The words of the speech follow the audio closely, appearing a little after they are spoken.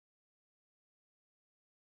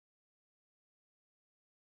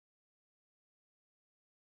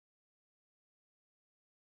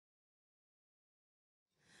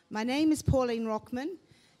My name is Pauline Rockman,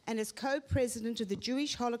 and as co-president of the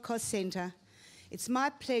Jewish Holocaust Centre, it's my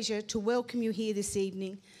pleasure to welcome you here this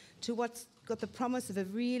evening to what's got the promise of a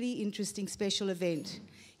really interesting special event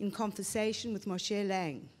in conversation with Moshe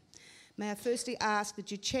Lang. May I firstly ask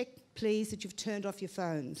that you check, please, that you've turned off your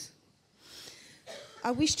phones.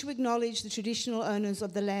 I wish to acknowledge the traditional owners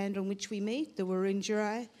of the land on which we meet, the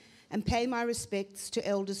Wurundjeri, and pay my respects to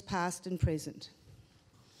elders past and present.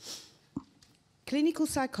 Clinical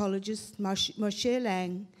psychologist Moshe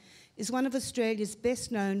Lang is one of Australia's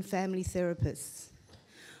best-known family therapists.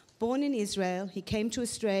 Born in Israel, he came to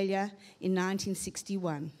Australia in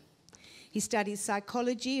 1961. He studied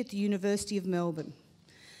psychology at the University of Melbourne.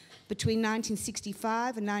 Between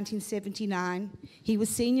 1965 and 1979, he was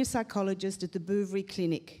senior psychologist at the Bouverie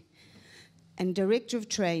Clinic and director of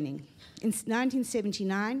training. In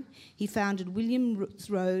 1979, he founded Williams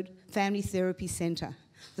Road Family Therapy Centre,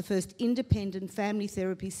 the first independent family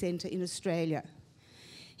therapy centre in Australia.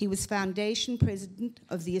 He was foundation president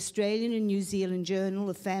of the Australian and New Zealand Journal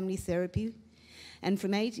of Family Therapy, and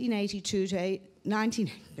from 1882 to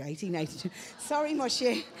 1882. Sorry,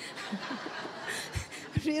 Moshe.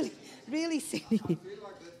 really silly. I feel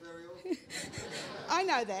like that very often.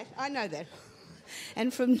 I know that.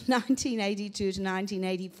 And from 1982 to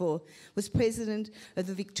 1984 was president of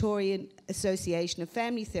the Victorian Association of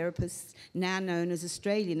Family Therapists, now known as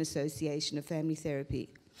Australian Association of Family Therapy.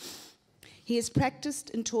 He has practiced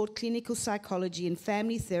and taught clinical psychology and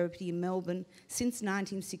family therapy in Melbourne since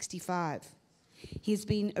 1965. He has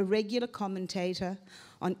been a regular commentator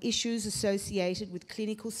on issues associated with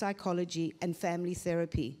clinical psychology and family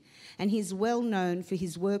therapy, and he is well known for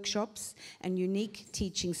his workshops and unique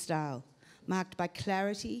teaching style, marked by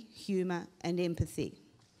clarity, humour, and empathy.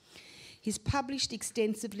 He's published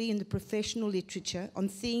extensively in the professional literature on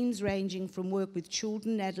themes ranging from work with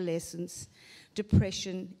children and adolescents,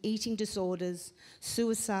 depression, eating disorders,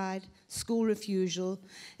 suicide, school refusal,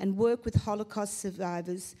 and work with Holocaust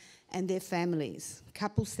survivors and their families,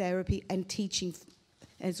 couples therapy, and teaching,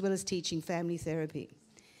 as well as teaching family therapy.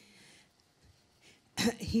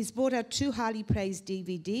 He's brought out 2 highly praised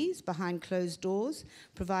DVDs, Behind Closed Doors,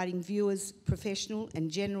 providing viewers, professional and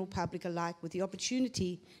general public alike, with the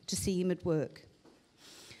opportunity to see him at work.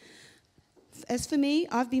 As for me,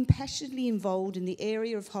 I've been passionately involved in the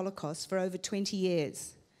area of Holocaust for over 20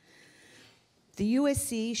 years. The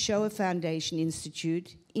USC Shoah Foundation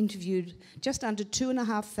Institute interviewed just under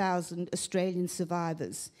 2,500 Australian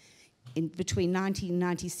survivors between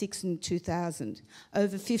 1996 and 2000,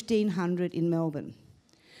 over 1,500 in Melbourne.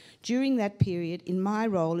 During that period, in my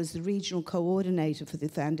role as the regional coordinator for the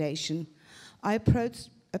foundation, I approached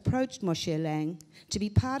Moshe Lang to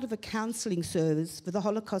be part of a counselling service for the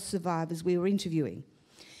Holocaust survivors we were interviewing.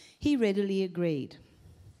 He readily agreed.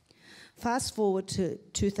 Fast forward to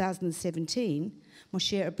 2017,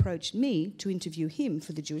 Moshe approached me to interview him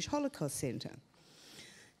for the Jewish Holocaust Centre.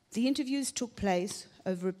 The interviews took place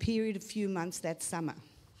over a period of few months that summer.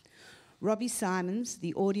 Robbie Simons,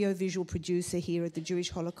 the audio-visual producer here at the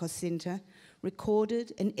Jewish Holocaust Centre,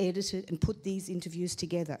 recorded and edited and put these interviews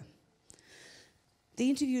together.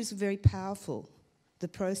 The interviews were very powerful. The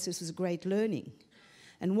process was great learning.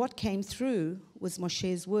 And what came through was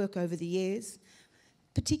Moshe's work over the years,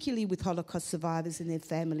 particularly with Holocaust survivors and their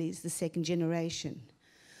families, the second generation.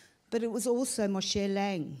 But it was also Moshe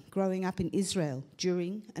Lang growing up in Israel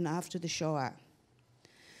during and after the Shoah.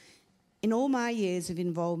 In all my years of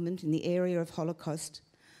involvement in the area of Holocaust,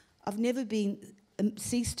 I've never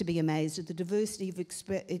ceased to be amazed at the diversity of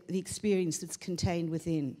the experience that's contained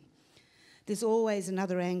within. There's always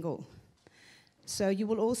another angle. So you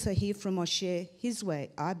will also hear from Moshe his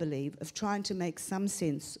way, I believe, of trying to make some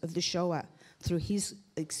sense of the Shoah through his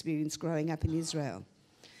experience growing up in Israel.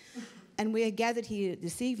 And we are gathered here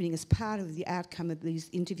this evening as part of the outcome of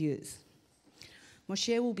these interviews.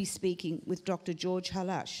 Moshe will be speaking with Dr. George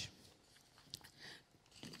Halash.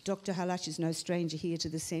 Dr. Halash is no stranger here to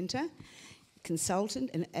the centre, consultant,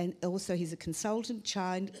 and also he's a consultant,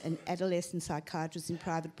 child and adolescent psychiatrist in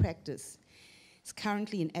private practice. He's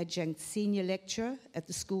currently an adjunct senior lecturer at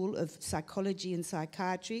the School of Psychology and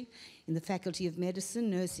Psychiatry in the Faculty of Medicine,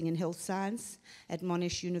 Nursing and Health Science at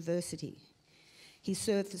Monash University. He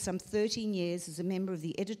served for some 13 years as a member of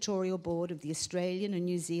the editorial board of the Australian and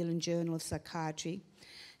New Zealand Journal of Psychiatry,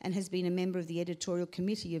 and has been a member of the editorial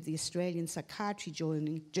committee of the Australian Psychiatry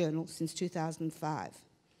Journal since 2005.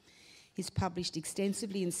 He's published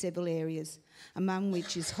extensively in several areas, among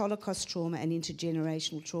which is Holocaust trauma and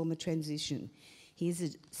intergenerational trauma transition. He is a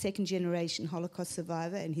second-generation Holocaust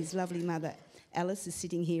survivor, and his lovely mother, Alice, is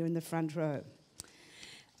sitting here in the front row.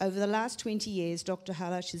 Over the last 20 years, Dr.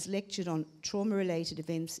 Halash has lectured on trauma-related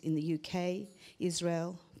events in the UK,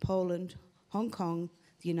 Israel, Poland, Hong Kong,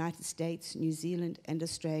 the United States, New Zealand, and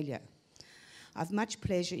Australia. I've much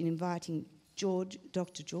pleasure in inviting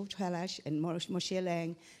Dr. George Halash and Moshe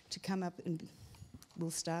Lang to come up, and we'll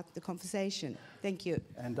start the conversation. Thank you.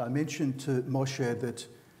 And I mentioned to Moshe that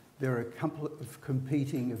there are a couple of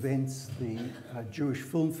competing events, the Jewish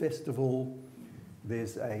Film Festival,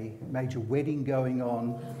 there's a major wedding going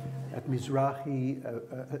on at Mizrahi,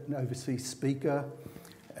 an overseas speaker,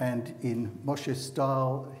 and in Moshe's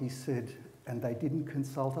style, he said, and they didn't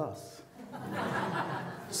consult us.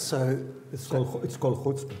 So it's called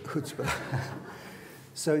chutzpah.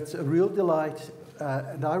 So it's a real delight,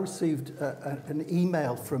 and I received an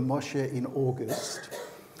email from Moshe in August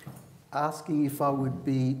asking if I would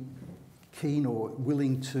be keen or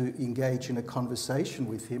willing to engage in a conversation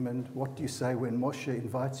with him. And what do you say when Moshe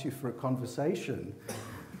invites you for a conversation?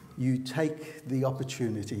 You take the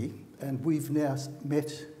opportunity, and we've now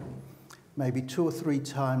met maybe 2 or 3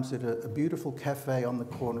 times at a beautiful cafe on the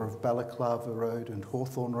corner of Balaclava Road and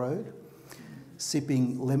Hawthorne Road,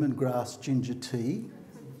 sipping lemongrass ginger tea.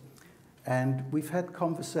 And we've had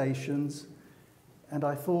conversations, and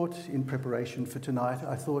I thought, in preparation for tonight,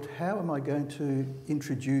 I thought, how am I going to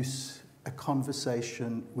introduce a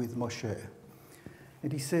conversation with Moshe?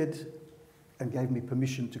 And he said, and gave me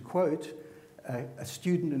permission to quote, a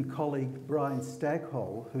student and colleague, Brian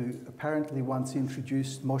Staghole, who apparently once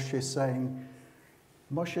introduced Moshe saying,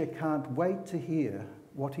 Moshe can't wait to hear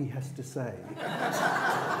what he has to say.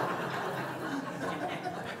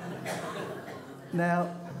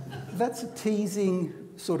 Now, that's a teasing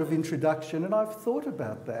sort of introduction, and I've thought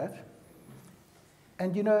about that.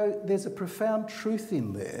 And you know, there's a profound truth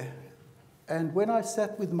in there. And when I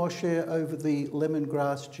sat with Moshe over the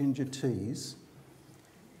lemongrass ginger teas,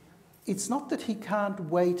 it's not that he can't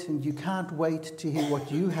wait and you can't wait to hear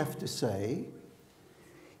what you have to say.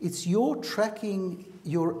 It's you're tracking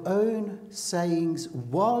your own sayings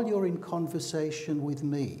while you're in conversation with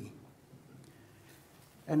me.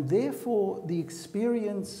 And therefore, the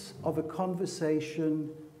experience of a conversation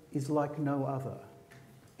is like no other.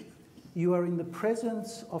 You are in the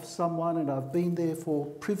presence of someone, and I've been therefore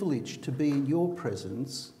privileged to be in your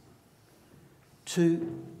presence,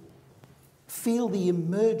 to feel the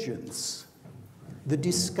emergence, the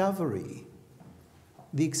discovery,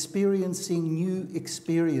 the experiencing new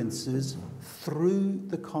experiences through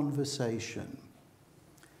the conversation.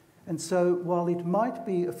 And so while it might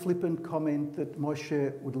be a flippant comment that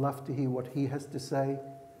Moshe would love to hear what he has to say,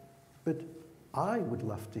 but I would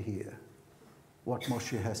love to hear what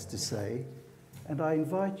Moshe has to say, and I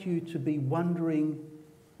invite you to be wondering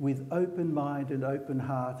with open mind and open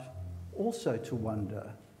heart, also to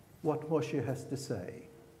wonder what Moshe has to say.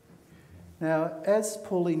 Now, as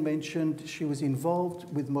Pauline mentioned, she was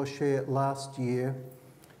involved with Moshe last year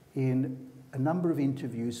in a number of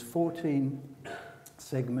interviews, 14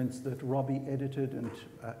 segments that Robbie edited and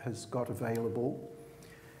has got available.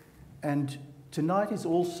 And tonight is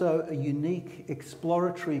also a unique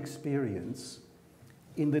exploratory experience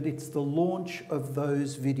in that it's the launch of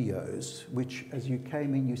those videos, which as you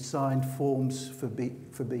came in, you signed forms for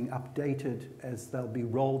being updated as they'll be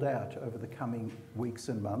rolled out over the coming weeks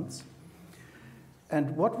and months.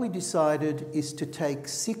 And what we decided is to take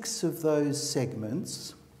 6 of those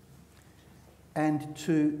segments and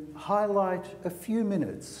to highlight a few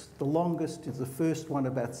minutes. The longest is the first one,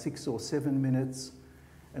 about 6 or 7 minutes,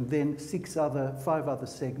 and then 5 other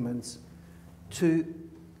segments to,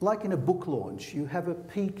 like in a book launch, you have a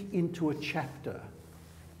peek into a chapter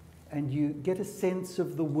and you get a sense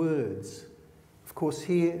of the words. Of course,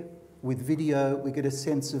 here with video, we get a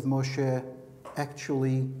sense of Moshe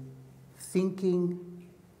actually thinking,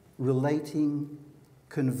 relating,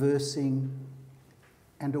 conversing,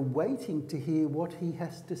 and awaiting to hear what he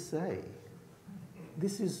has to say.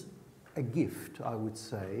 This is a gift, I would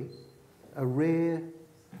say, a rare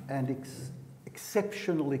and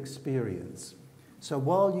exceptional experience. So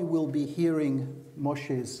while you will be hearing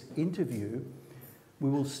Moshe's interview,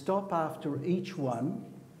 we will stop after each one,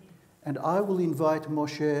 and I will invite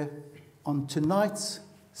Moshe on tonight's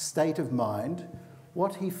state of mind,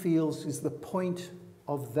 what he feels is the point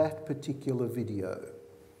of that particular video.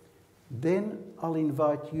 Then I'll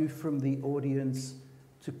invite you from the audience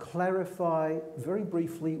to clarify very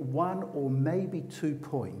briefly 1 or maybe 2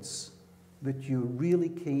 points that you're really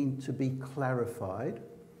keen to be clarified.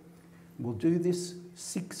 We'll do this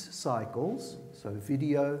 6 cycles. So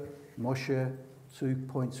video, Moshe, 2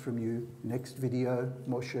 points from you. Next video,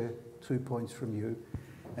 Moshe, 2 points from you.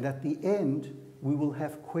 And at the end, we will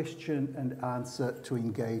have question and answer to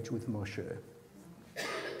engage with Moshe.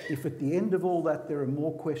 if at the end of all that there are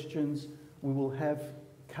more questions, we will have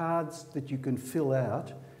cards that you can fill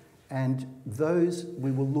out, and those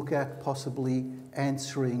we will look at possibly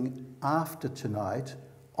answering after tonight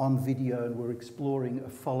on video, and we're exploring a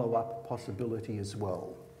follow-up possibility as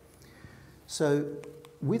well. So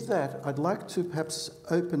with that, I'd like to perhaps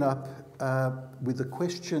open up with a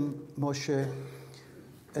question, Moshe.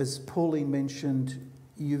 As Pauline mentioned,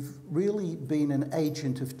 you've really been an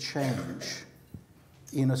agent of change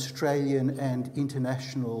in Australian and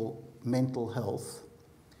international mental health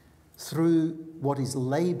through what is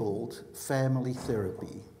labelled family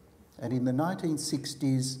therapy. And in the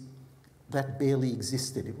 1960s, that barely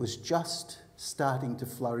existed. It was just starting to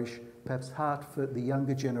flourish, perhaps hard for the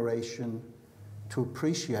younger generation to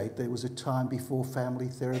appreciate there was a time before family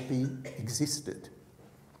therapy existed.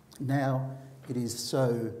 Now it is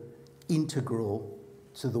so integral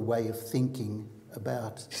to the way of thinking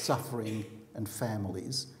about suffering and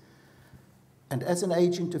families. And as an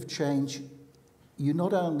agent of change, you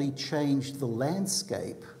not only changed the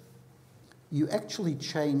landscape, you actually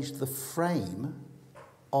changed the frame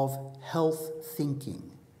of health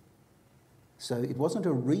thinking. So it wasn't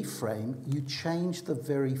a reframe, you changed the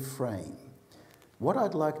very frame. What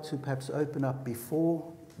I'd like to perhaps open up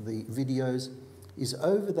before the videos is,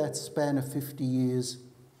 over that span of 50 years,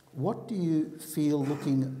 what do you feel,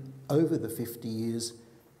 looking over the 50 years,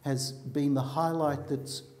 has been the highlight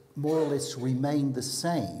that's more or less remained the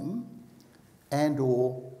same, and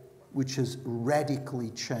or which has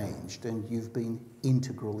radically changed, and you've been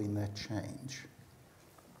integral in that change?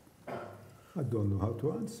 I don't know how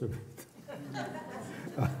to answer it.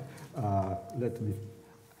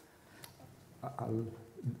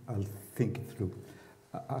 I'll think it through.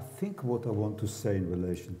 I think what I want to say in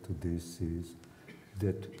relation to this is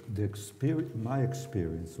that my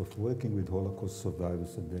experience of working with Holocaust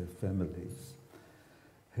survivors and their families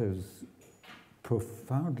has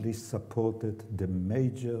profoundly supported the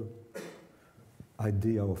major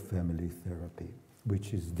idea of family therapy,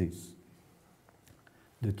 which is this: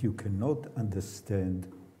 that you cannot understand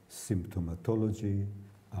symptomatology,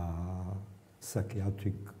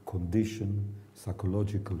 psychiatric condition,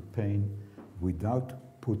 psychological pain, without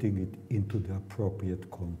putting it into the appropriate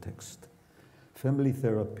context. Family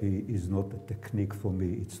therapy is not a technique for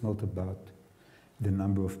me. It's not about the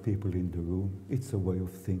number of people in the room. It's a way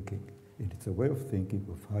of thinking. And it's a way of thinking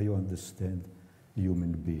of how you understand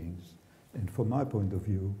human beings. And from my point of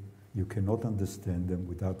view, you cannot understand them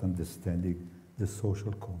without understanding the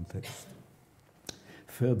social context.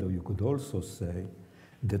 Further, you could also say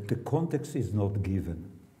that the context is not given.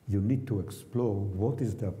 You need to explore what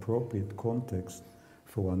is the appropriate context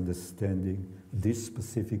for understanding this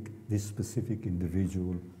specific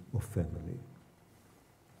individual or family.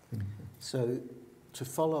 So, to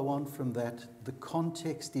follow on from that, the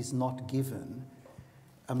context is not given.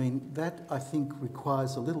 I mean, that I think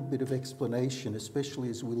requires a little bit of explanation, especially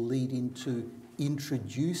as we lead into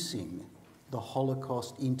introducing the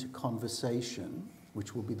Holocaust into conversation,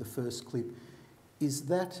 which will be the first clip. Is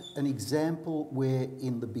that an example where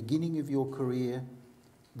in the beginning of your career,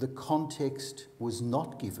 the context was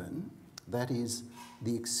not given, that is,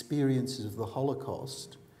 the experiences of the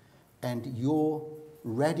Holocaust, and your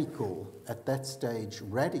radical, at that stage,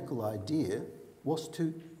 radical idea was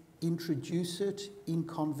to introduce it in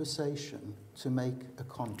conversation to make a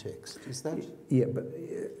context? Is that? Yeah, but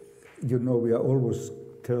you know, we are always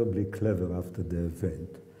terribly clever after the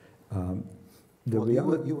event.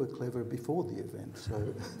 Well, you were clever before the event,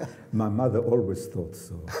 so... My mother always thought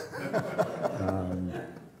so.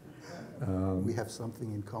 We have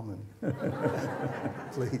something in common.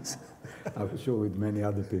 Please. I'm sure with many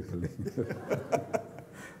other people.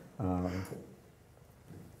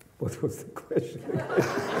 What was the question?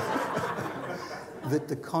 That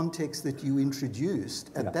the context that you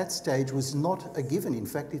introduced at that stage was not a given. In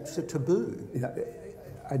fact, it's a taboo. Yeah,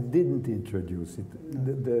 I didn't introduce it.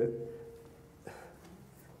 No.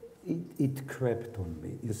 It crept on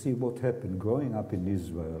me. You see, what happened growing up in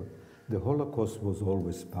Israel, the Holocaust was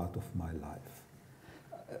always part of my life.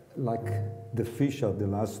 Like the fish are the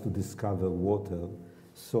last to discover water,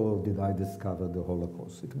 so did I discover the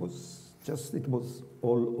Holocaust. It was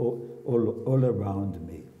all around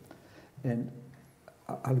me. And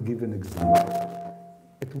I'll give an example.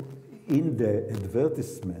 In the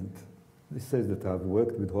advertisement, it says that I've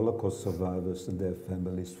worked with Holocaust survivors and their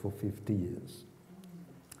families for 50 years.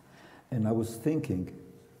 And I was thinking,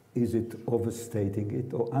 is it overstating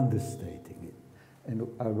it or understating it? And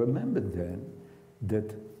I remembered then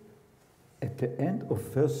that at the end of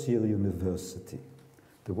first year university,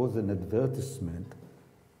 there was an advertisement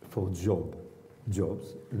for a job.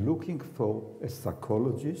 jobs looking for a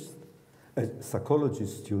psychology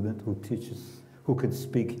student who teaches,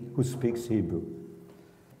 who speaks Hebrew.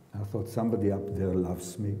 I thought somebody up there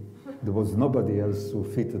loves me. There was nobody else who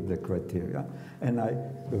fitted the criteria. And I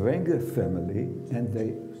rang the family and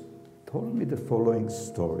they told me the following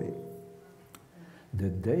story.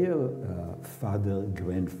 That their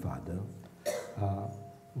grandfather,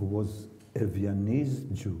 was a Viennese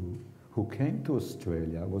Jew who came to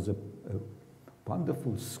Australia, was a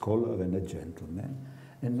wonderful scholar and a gentleman,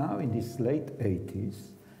 and now in his late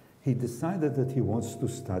 80s, he decided that he wants to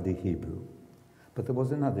study Hebrew. But there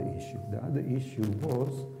was another issue. The other issue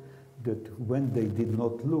was that when they did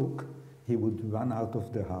not look, he would run out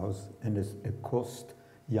of the house and accost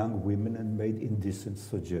young women and made indecent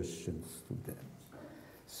suggestions to them.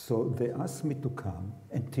 So they asked me to come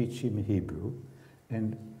and teach him Hebrew,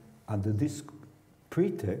 and under this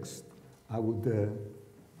pretext, I would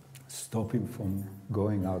stop him from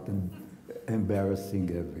going out and embarrassing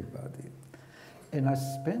everybody. And I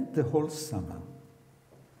spent the whole summer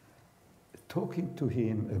talking to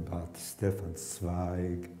him about Stefan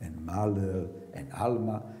Zweig and Mahler and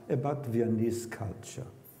Alma, about Viennese culture.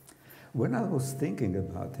 When I was thinking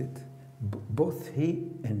about it, both he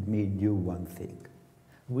and me knew one thing.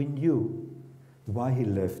 We knew why he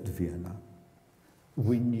left Vienna.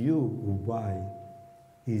 We knew why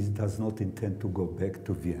he does not intend to go back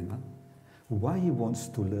to Vienna, why he wants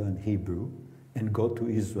to learn Hebrew and go to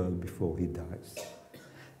Israel before he dies.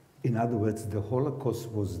 In other words, the Holocaust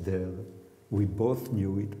was there. We both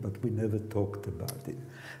knew it, but we never talked about it.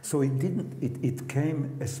 So it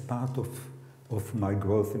came as part of my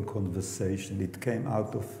growth in conversation. It came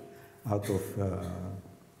out of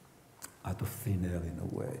thin air in a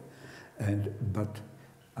way. But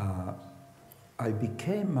I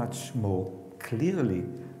became much more clearly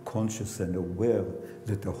conscious and aware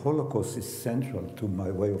that the Holocaust is central to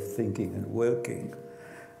my way of thinking and working.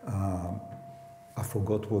 I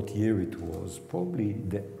forgot what year it was, probably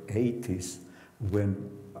the 80s, when,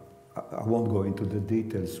 I won't go into the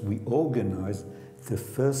details, we organized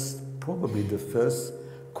probably the first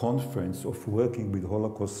conference of working with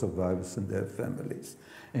Holocaust survivors and their families.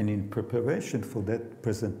 And in preparation for that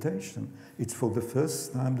presentation, it's for the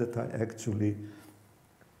first time that I actually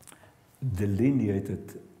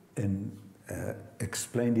delineated and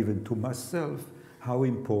explained even to myself how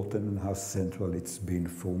important and how central it's been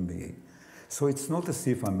for me. So it's not as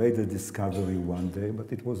if I made a discovery one day,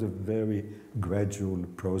 but it was a very gradual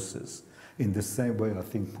process. In the same way, I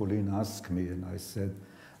think Pauline asked me, and I said,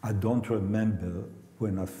 I don't remember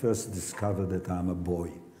when I first discovered that I'm a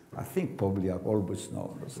boy. I think probably I've always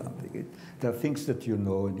known or something. There are things that you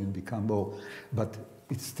know and you become more, but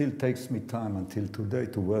it still takes me time until today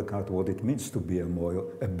to work out what it means to be a boy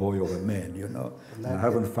or a man, you know. I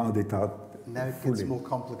haven't found it out now it fully. gets more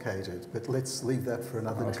complicated, but let's leave that for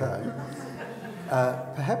another time.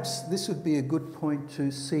 Perhaps this would be a good point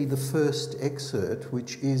to see the first excerpt,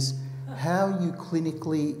 which is how you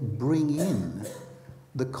clinically bring in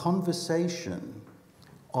the conversation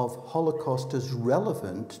of Holocaust as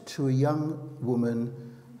relevant to a young woman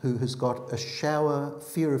who has got a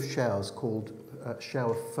fear of showers called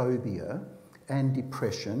shower phobia and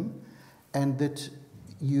depression, and that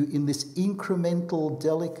you, in this incremental,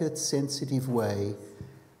 delicate, sensitive way,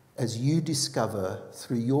 as you discover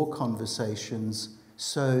through your conversations,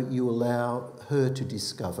 so you allow her to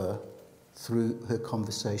discover through her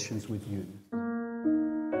conversations with you.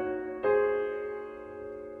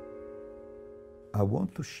 I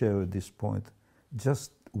want to share at this point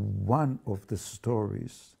just one of the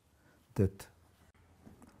stories that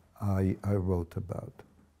I wrote about,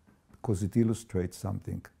 because it illustrates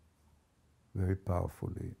something very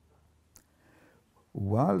powerfully.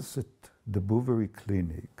 Whilst at the Bouverie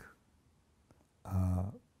Clinic,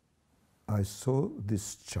 I saw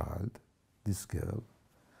this child, this girl,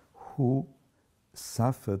 who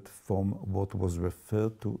suffered from what was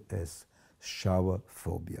referred to as shower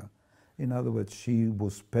phobia. In other words, she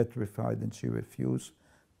was petrified and she refused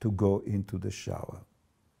to go into the shower.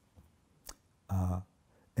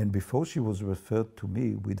 And before she was referred to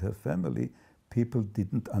me with her family, people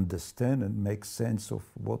didn't understand and make sense of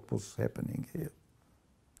what was happening here.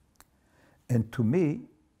 And to me,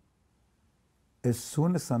 as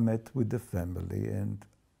soon as I met with the family and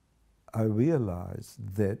I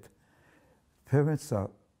realized that parents are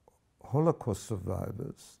Holocaust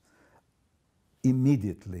survivors,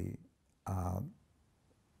 immediately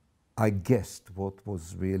I guessed what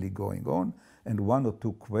was really going on, and one or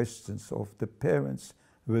two questions of the parents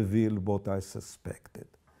revealed what I suspected,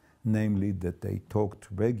 namely that they talked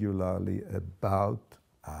regularly about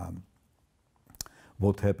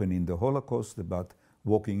what happened in the Holocaust, about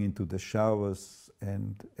walking into the showers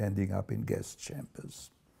and ending up in gas chambers.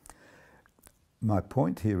 My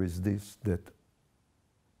point here is this, that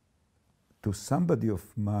to somebody of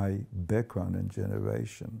my background and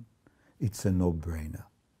generation, it's a no-brainer.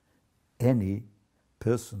 Any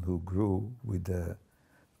person who grew with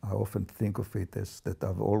I often think of it as that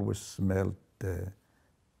I've always smelled the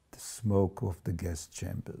smoke of the gas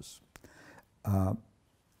chambers.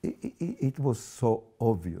 It was so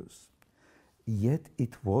obvious, yet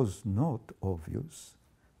it was not obvious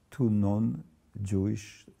to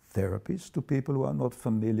non-Jewish therapists, to people who are not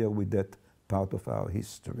familiar with that part of our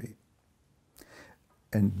history.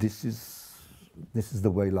 And this is the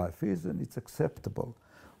way life is, and it's acceptable.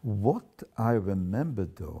 What I remember,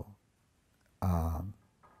 though,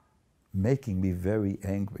 making me very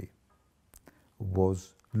angry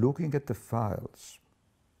was looking at the files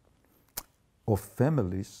of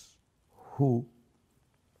families who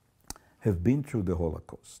have been through the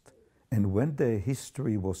Holocaust. And when their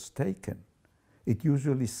history was taken, it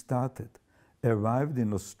usually arrived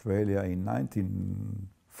in Australia in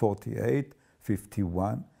 1948,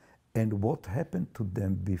 51, and what happened to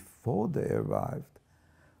them before they arrived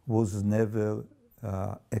was never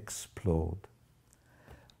explored.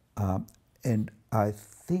 And I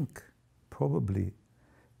think probably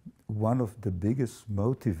one of the biggest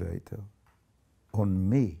motivators on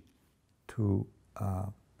me to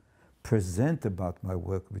present about my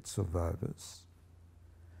work with survivors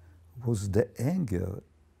was the anger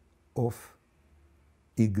of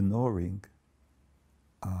ignoring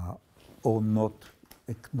or not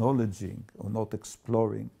acknowledging or not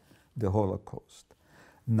exploring the Holocaust.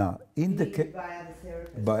 Now, in the case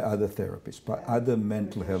by other therapists, by other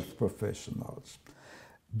mental health professionals,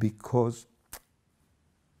 because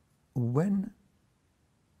when,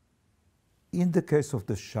 in the case of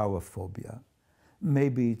the shower phobia,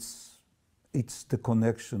 maybe it's the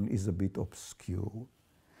connection is a bit obscure,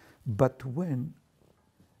 but when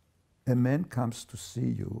a man comes to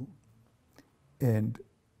see you and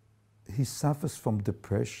he suffers from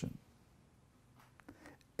depression,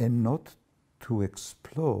 and not to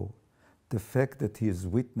explore the fact that he has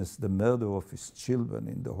witnessed the murder of his children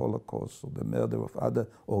in the Holocaust, or the murder of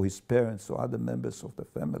or his parents or other members of the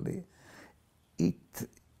family, it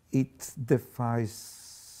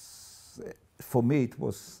defies, for me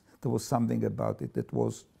there was something about it that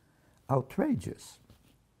was outrageous.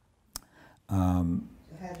 So how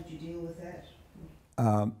did you deal with that?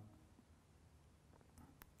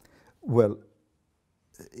 Well,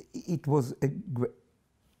 it was a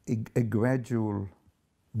gradual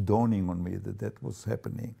dawning on me that was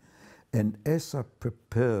happening. And as I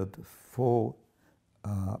prepared for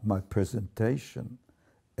my presentation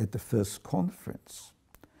at the first conference,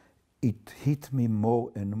 it hit me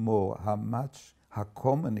more and more how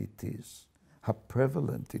common it is, how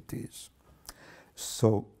prevalent it is.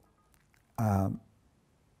 So, and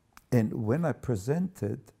when I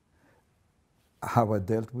presented, how I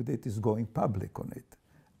dealt with it is going public on it.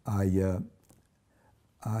 I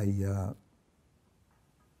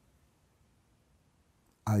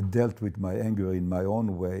dealt with my anger in my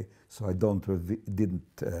own way, so I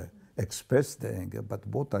didn't express the anger. But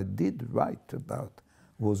what I did write about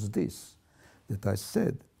was this, that I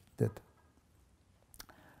said that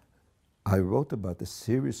I wrote about a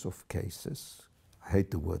series of cases, I hate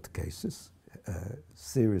the word cases, a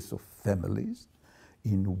series of families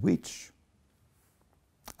in which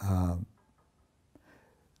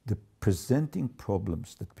the presenting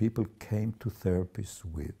problems that people came to therapists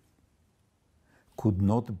with could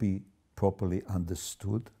not be properly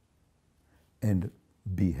understood and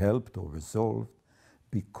be helped or resolved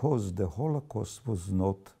because the Holocaust was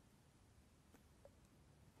not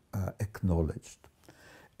acknowledged.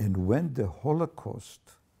 And when the Holocaust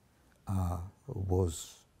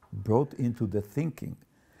was brought into the thinking,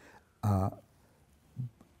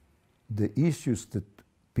 the issues that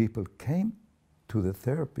people came to the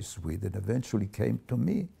therapist with and eventually came to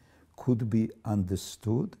me could be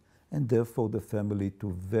understood, and therefore the family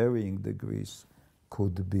to varying degrees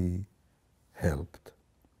could be helped.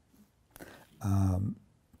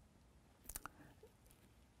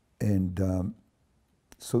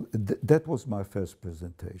 So that was my first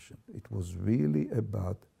presentation. It was really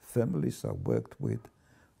about families I worked with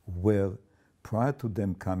where prior to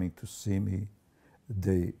them coming to see me,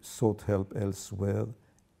 they sought help elsewhere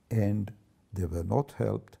and they were not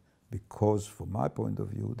helped because, from my point of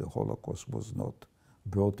view, the Holocaust was not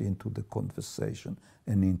brought into the conversation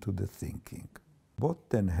and into the thinking. What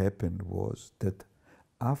then happened was that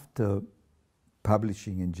after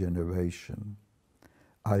publishing in Generation,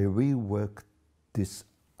 I reworked this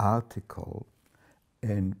article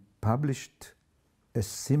and published a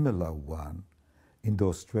similar one in the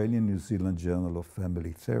Australian New Zealand Journal of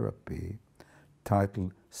Family Therapy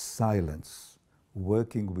titled Silence,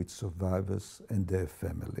 Working with Survivors and Their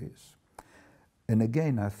Families. And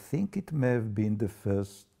again, I think it may have been the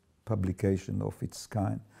first publication of its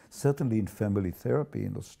kind, certainly in family therapy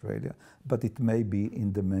in Australia, but it may be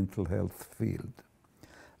in the mental health field.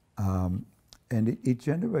 And it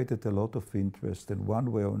generated a lot of interest, and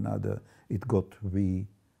one way or another, it got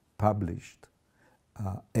republished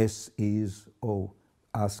as is, or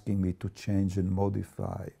asking me to change and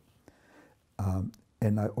modify.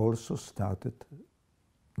 And I also started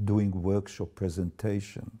doing workshop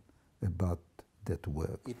presentation about that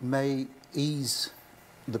work. It may ease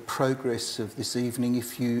the progress of this evening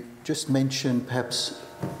if you just mention, perhaps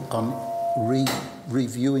on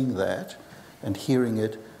reviewing that and hearing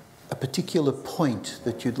it, a particular point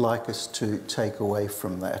that you'd like us to take away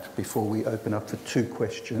from that before we open up for two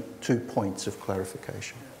points of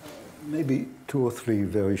clarification. Maybe two or three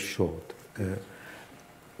very short.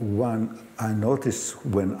 One, I notice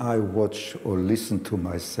when I watch or listen to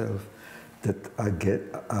myself that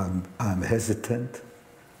I'm hesitant,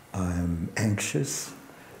 I'm anxious,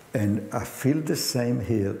 and I feel the same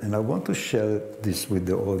here. And I want to share this with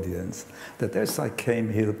the audience, that as I came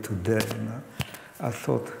here today, I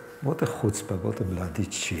thought, what a chutzpah, what a bloody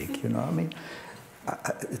cheek, I mean,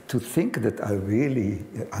 to think that I really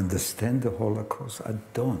understand the Holocaust, I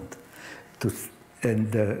don't.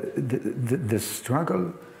 And the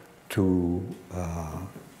struggle to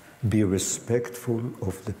be respectful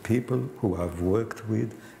of the people who I've worked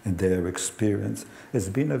with and their experience has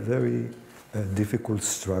been a very difficult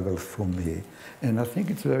struggle for me. And I think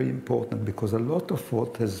it's very important because a lot of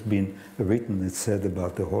what has been written and said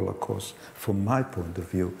about the Holocaust, from my point of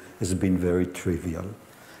view, has been very trivial.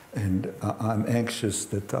 And I'm anxious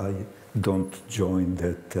that I don't join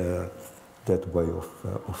that way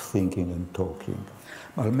of thinking and talking.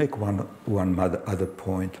 I'll make one other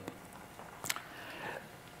point.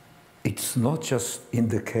 It's not just in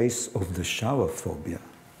the case of the shower phobia.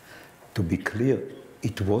 To be clear,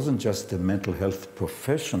 it wasn't just the mental health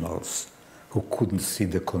professionals who couldn't see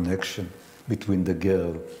the connection between the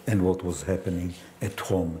girl and what was happening at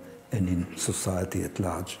home and in society at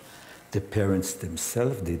large. The parents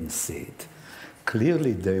themselves didn't see it.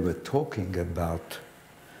 Clearly, they were talking about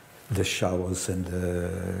the showers and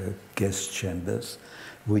the guest chambers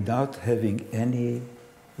without having any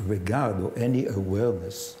regard or any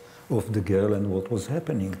awareness of the girl and what was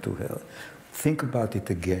happening to her. Think about it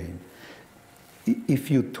again. If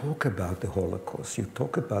you talk about the Holocaust, you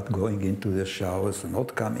talk about going into the showers and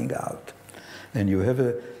not coming out, and you have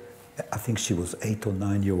I think she was 8 or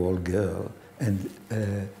 9-year-old girl, and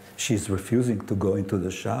she's refusing to go into the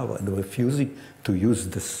shower and refusing to use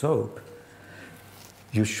the soap,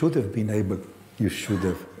 you should have been able,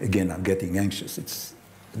 again, I'm getting anxious,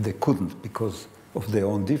 they couldn't because of their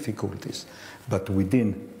own difficulties, but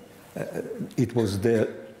within, it was their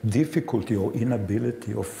difficulty or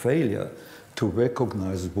inability or failure to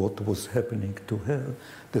recognize what was happening to her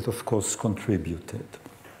that, of course, contributed.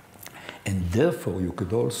 And therefore, you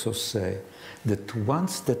could also say that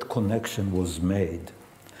once that connection was made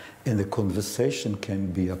and the conversation can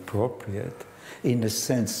be appropriate, in a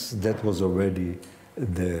sense, that was already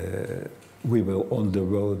we were on the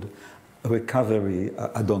road. Recovery,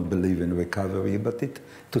 I don't believe in recovery, but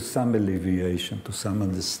to some alleviation, to some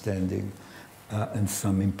understanding, and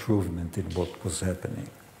some improvement in what was happening.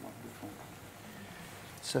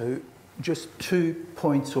 So just 2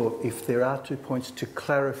 points, or if there are 2 points to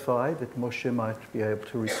clarify that Moshe might be able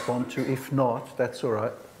to respond to. If not, that's all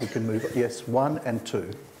right. We can move on. Yes, 1 and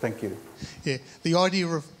 2. Thank you. Yeah, the idea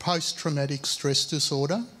of post-traumatic stress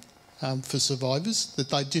disorder for survivors, that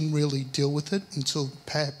they didn't really deal with it until,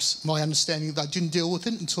 perhaps, my understanding, they didn't deal with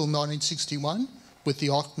it until 1961 with the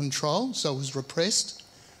Eichmann trial, so it was repressed,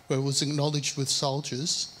 where it was acknowledged with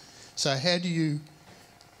soldiers. So how do you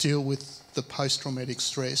deal with the post-traumatic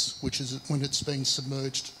stress, which is when it's been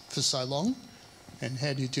submerged for so long, and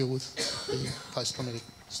how do you deal with the post-traumatic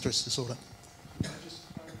stress disorder? Just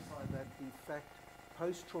clarify that, in fact,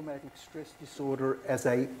 post-traumatic stress disorder as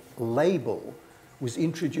a label was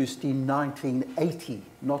introduced in 1980,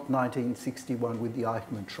 not 1961 with the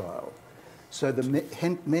Eichmann trial. So the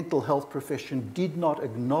mental health profession did not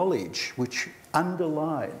acknowledge, which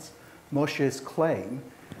underlines Moshe's claim,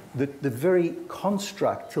 that the very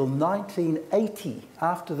construct till 1980,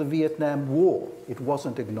 after the Vietnam War, it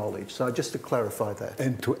wasn't acknowledged. So just to clarify that.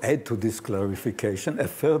 And to add to this clarification, a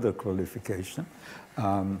further clarification,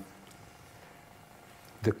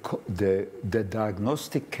 the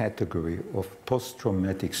diagnostic category of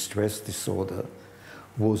post-traumatic stress disorder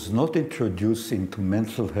was not introduced into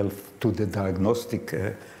mental health to the diagnostic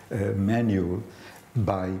manual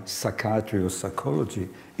by psychiatry or psychology.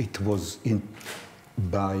 It was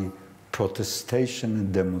by protestation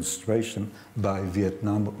and demonstration by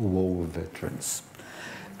Vietnam War veterans.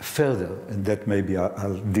 Further, and that maybe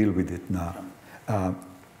I'll deal with it now,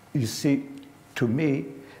 you see, to me,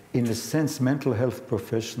 in a sense, mental health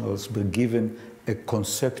professionals were given a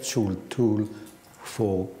conceptual tool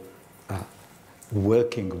for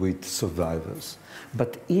working with survivors.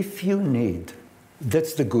 But if you need,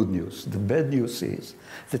 that's the good news. The bad news is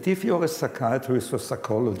that if you're a psychiatrist or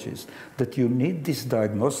psychologist, that you need this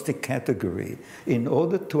diagnostic category in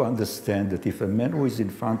order to understand that if a man who is in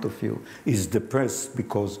front of you is depressed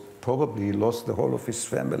because probably he lost the whole of his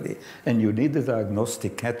family, and you need the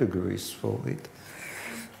diagnostic categories for it,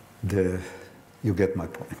 you get my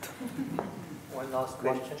point. One last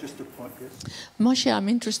question. Just a point, yes. Moshe, I'm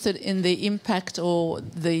interested in the impact or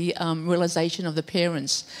the realization of the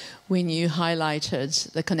parents when you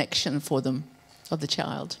highlighted the connection for them of the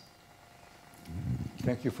child.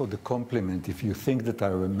 Thank you for the compliment. If you think that I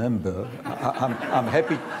remember,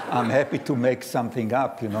 I'm happy to make something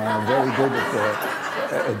up. You know, I'm very good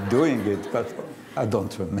at doing it, but I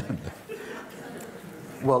don't remember.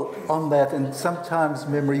 Well, on that, and sometimes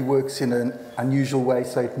memory works in an unusual way,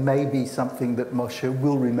 so it may be something that Moshe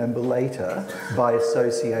will remember later by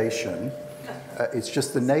association. It's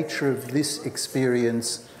just the nature of this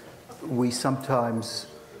experience. We sometimes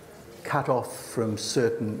cut off from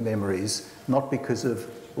certain memories, not because of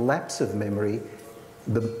lapse of memory.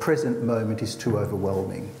 The present moment is too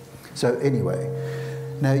overwhelming. So anyway,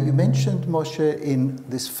 now you mentioned, Moshe, in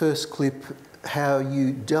this first clip, how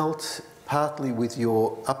you dealt partly with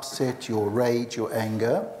your upset, your rage, your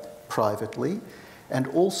anger, privately, and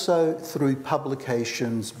also through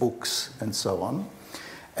publications, books, and so on.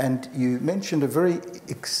 And you mentioned a very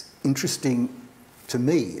interesting, to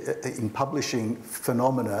me, in publishing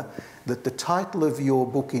phenomena, that the title of your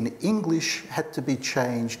book in English had to be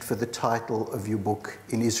changed for the title of your book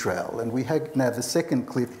in Israel. And we have now the second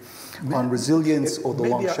clip on resilience or the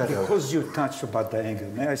long shadow. Because you touched about the anger,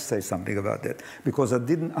 may I say something about that? Because I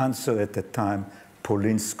didn't answer at the time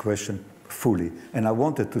Pauline's question fully, and I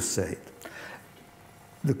wanted to say it.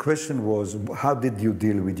 The question was, how did you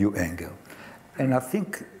deal with your anger? And I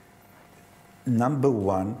think, number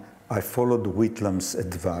one, I followed Whitlam's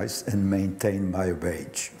advice and maintained my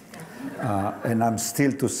rage. And I'm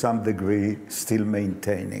still, to some degree, still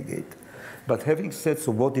maintaining it. But having said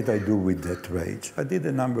so, what did I do with that rage? I did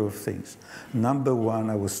a number of things. Number one,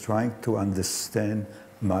 I was trying to understand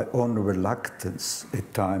my own reluctance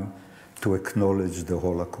at time to acknowledge the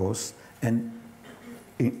Holocaust and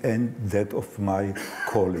that of my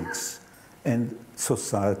colleagues and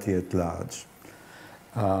society at large.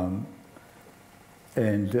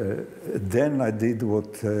 Then I did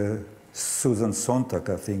what Susan Sontag,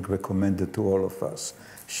 I think, recommended to all of us.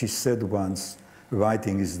 She said once,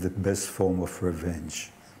 writing is the best form of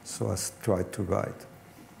revenge. So I tried to write.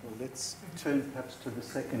 Well, let's turn perhaps to the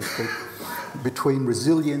second clip, between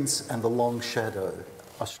resilience and the long shadow,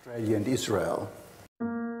 Australia and Israel.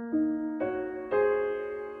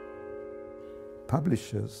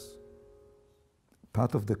 Publishers,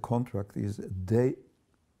 part of the contract is they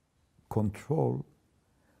control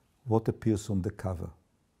what appears on the cover,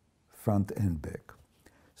 front and back.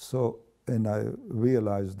 So, and I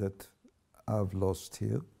realized that I've lost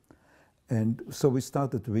here. And so we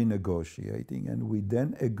started renegotiating, and we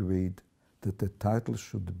then agreed that the title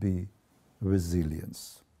should be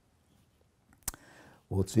Resilience.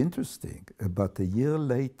 What's interesting, about a year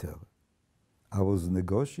later, I was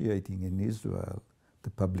negotiating in Israel the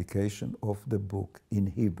publication of the book in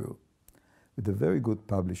Hebrew with a very good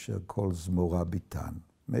publisher called Zmora Bitan,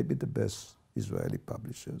 maybe the best Israeli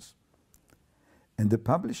publishers. And the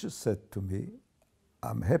publisher said to me,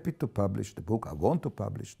 I'm happy to publish the book, I want to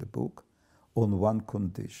publish the book on one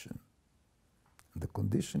condition. And the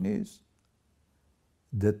condition is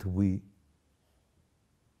that we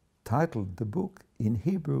titled the book in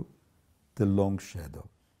Hebrew, The Long Shadow.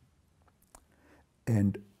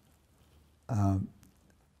 And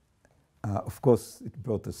of course, it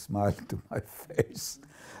brought a smile to my face,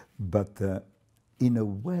 but in a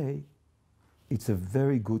way, it's a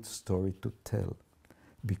very good story to tell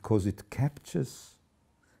because it captures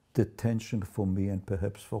the tension for me and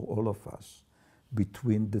perhaps for all of us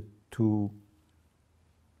between the two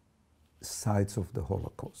sides of the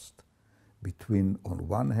Holocaust. Between, on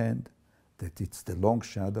one hand, that it's the long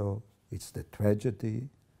shadow, it's the tragedy,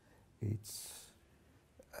 it's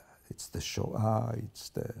the Shoah,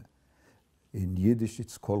 in Yiddish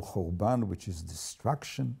it's called Chorban, which is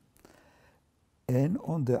destruction. And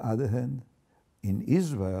on the other hand, in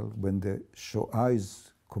Israel, when the Shoah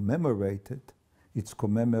is commemorated, it's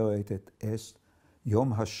commemorated as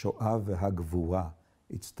Yom HaShoah VeHaGvura.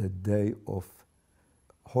 It's the day of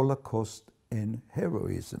Holocaust and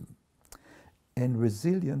heroism. And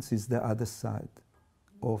resilience is the other side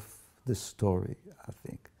of the story, I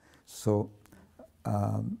think. So,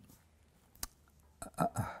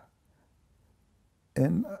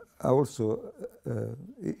 and also,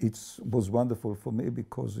 it was wonderful for me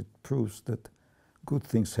because it proves that good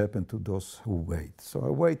things happen to those who wait. So I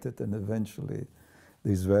waited, and eventually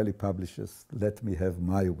the Israeli publishers let me have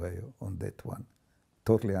my way on that one,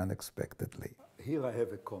 totally unexpectedly. Here I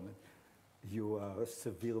have a comment. You are a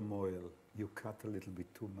severe moil. You cut a little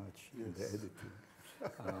bit too much in the editing.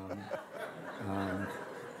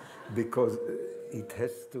 Because it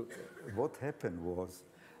has to, what happened was,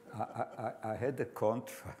 I had a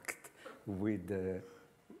contract with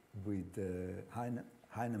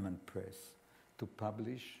Heinemann Press to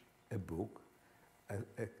publish a book.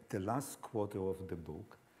 The last quarter of the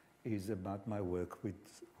book is about my work with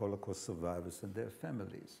Holocaust survivors and their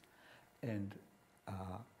families. And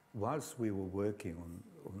whilst we were working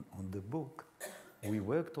on the book, we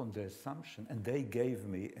worked on the assumption, and they gave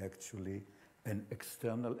me actually an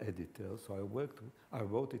external editor. So I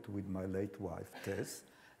wrote it with my late wife, Tess,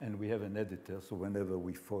 and we have an editor. So whenever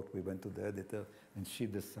we fought, we went to the editor, and she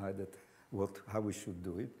decided how we should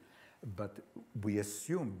do it. But we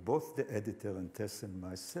assumed, both the editor and Tess and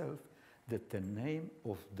myself, that the name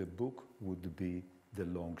of the book would be The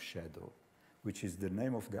Long Shadow, which is the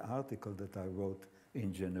name of the article that I wrote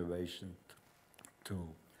in Generation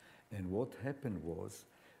 2. And what happened was,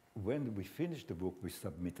 when we finished the book, we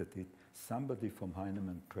submitted it, somebody from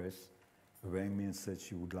Heinemann Press rang me and said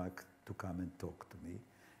she would like to come and talk to me.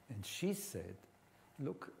 And she said,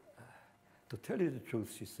 look, to tell you the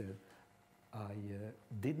truth, she said, I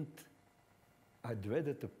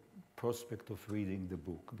dreaded the prospect of reading the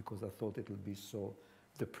book because I thought it would be so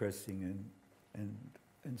depressing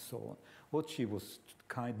and so on. What she was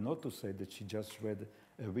kind not to say, that she just read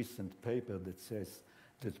a recent paper that says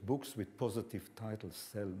that books with positive titles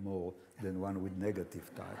sell more than one with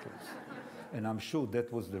negative titles. And I'm sure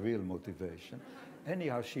that was the real motivation.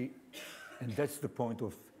 Anyhow, and that's the point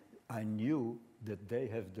of, I knew that they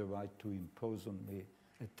have the right to impose on me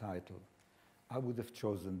a title. I would have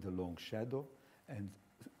chosen The Long Shadow, and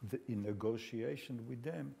in negotiation with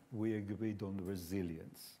them, we agreed on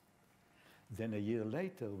resilience. Then a year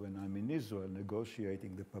later, when I'm in Israel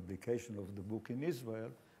negotiating the publication of the book in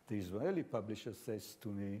Israel, the Israeli publisher says to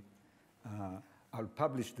me, I'll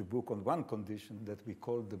publish the book on one condition, that we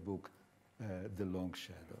call the book The Long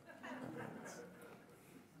Shadow.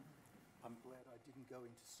 I'm glad I didn't go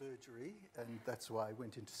into surgery, and that's why I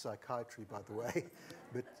went into psychiatry, by the way.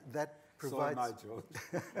 But that provides... So am I,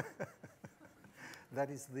 George. That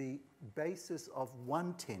is the basis of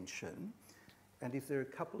one tension. And if there are a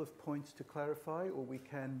couple of points to clarify, or we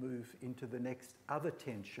can move into the next other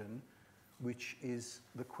tension, which is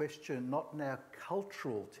the question, not now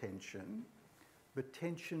cultural tension, but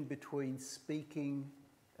tension between speaking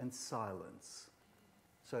and silence.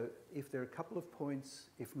 So if there are a couple of points,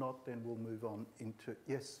 if not, then we'll move on into,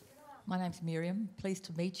 yes? My name's Miriam. Pleased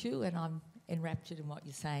to meet you, and I'm enraptured in what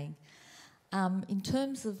you're saying. In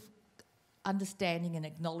terms of understanding and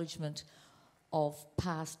acknowledgement of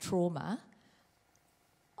past trauma,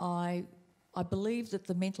 I believe that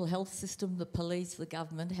the mental health system, the police, the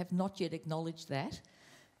government have not yet acknowledged that.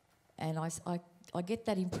 And I get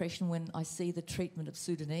that impression when I see the treatment of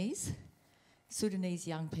Sudanese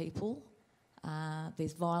young people.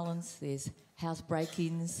 There's violence, there's house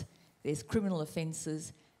break-ins, there's criminal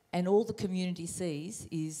offences, and all the community sees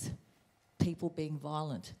is people being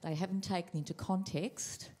violent. They haven't taken into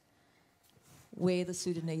context where the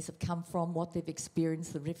Sudanese have come from, what they've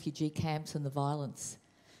experienced, the refugee camps and the violence.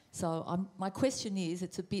 So my question is,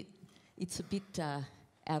 it's a bit out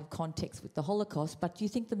of context with the Holocaust, but do you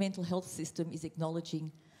think the mental health system is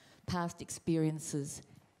acknowledging past experiences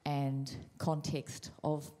and context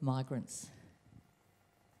of migrants?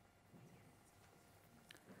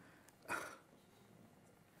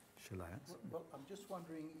 Shall I answer? Well, I'm just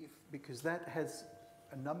wondering if, because that has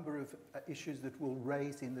a number of issues that we'll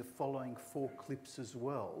raise in the following 4 clips as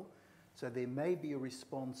well. So there may be a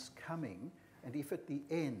response coming, and if at the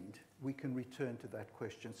end we can return to that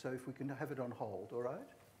question. So if we can have it on hold, all right?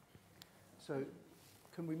 So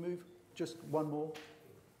can we move just one more?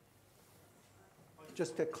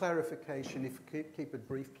 Just a clarification, if keep it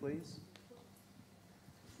brief, please.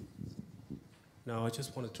 No, I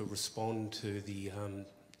just wanted to respond to the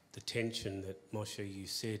tension that, Moshe, you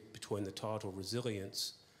said between the title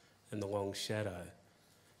resilience and the long shadow.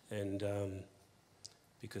 And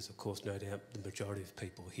because, of course, no doubt the majority of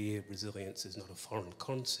people here, resilience is not a foreign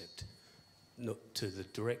concept, not to the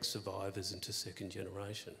direct survivors and to second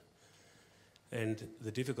generation. And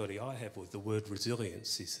the difficulty I have with the word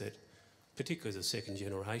resilience is that, particularly as a second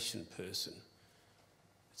generation person,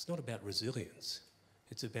 it's not about resilience.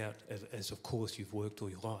 It's about, as of course you've worked all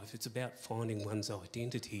your life, it's about finding one's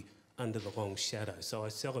identity under the long shadow. So I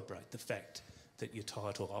celebrate the fact that your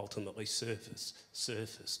title ultimately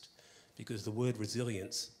surfaced, because the word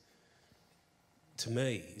resilience, to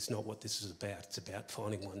me, is not what this is about. It's about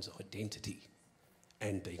finding one's identity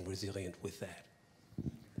and being resilient with that.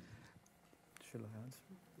 Shall I answer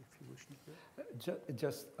if you wish,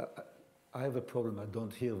 Nicola? I have a problem. I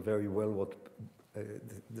don't hear very well what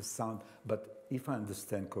the sound, but if I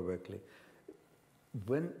understand correctly,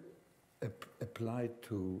 when applied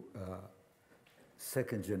to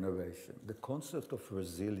second generation, the concept of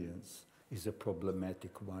resilience is a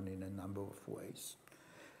problematic one in a number of ways.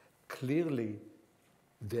 Clearly,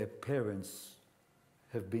 their parents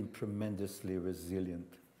have been tremendously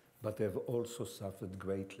resilient, but they've also suffered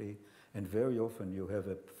greatly. And very often you have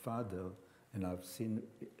a father, and I've seen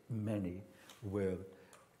many, where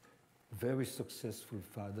very successful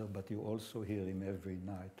father, but you also hear him every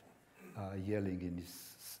night yelling in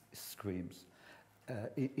his screams,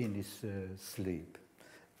 in his sleep.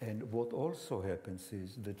 And what also happens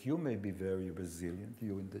is that you may be very resilient,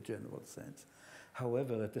 you in the general sense.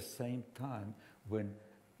 However, at the same time, when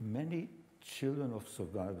many children of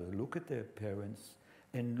survivors look at their parents,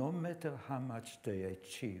 and no matter how much they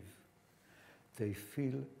achieve, they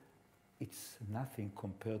feel it's nothing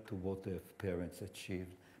compared to what their parents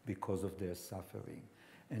achieved because of their suffering.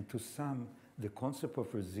 And to some, the concept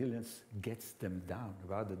of resilience gets them down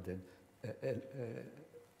rather than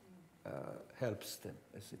helps them,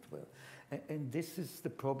 as it were. And this is the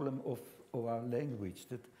problem of our language,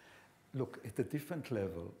 that, look, at a different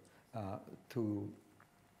level to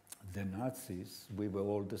the Nazis, we were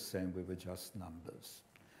all the same, we were just numbers.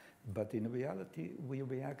 But in reality, we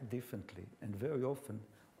react differently, and very often,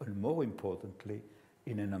 and more importantly,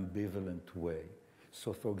 in an ambivalent way.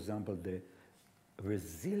 So, for example, the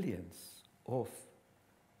resilience of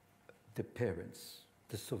the parents,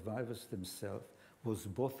 the survivors themselves, was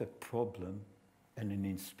both a problem and an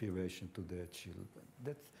inspiration to their children.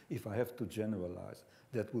 That's, if I have to generalize,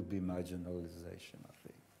 that would be my generalization, I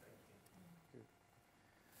think.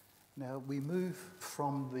 Now, we move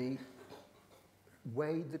from the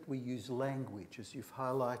way that we use language, as you've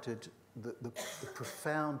highlighted the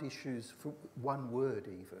profound issues for one word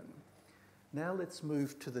even. Now let's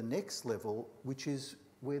move to the next level, which is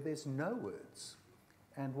where there's no words,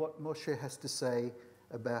 and what Moshe has to say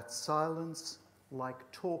about silence,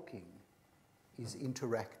 like talking, is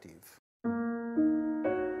interactive.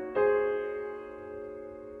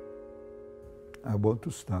 I want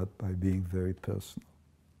to start by being very personal.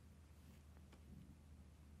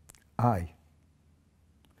 I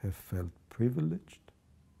have felt privileged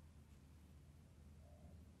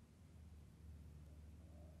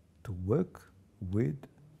to work with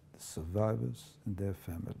the survivors and their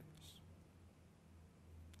families.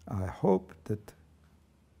 I hope that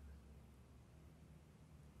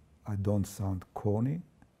I don't sound corny.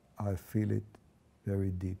 I feel it very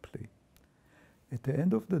deeply. At the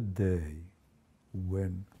end of the day,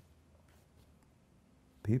 when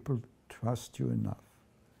people trust you enough,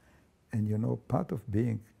 and you know, part of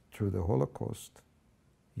being through the Holocaust,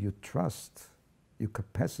 you trust, your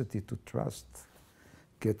capacity to trust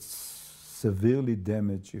gets severely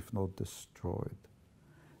damaged, if not destroyed.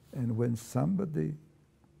 And when somebody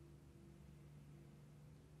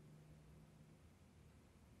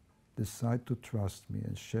decide to trust me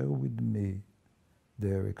and share with me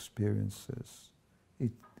their experiences,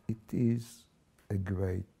 it is a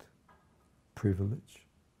great privilege.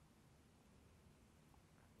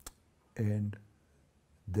 And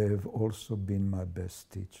they have also been my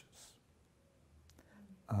best teachers.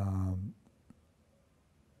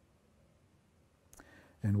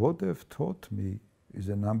 And what they have taught me is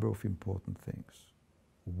a number of important things.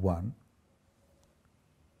 One,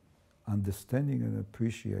 understanding and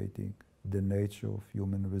appreciating the nature of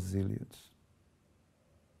human resilience.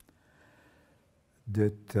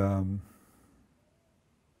 That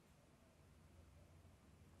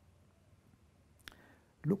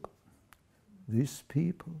look, these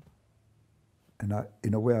people, and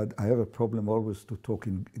in a way I have a problem always to talk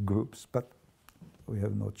in groups, but we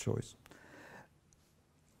have no choice.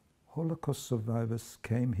 Holocaust survivors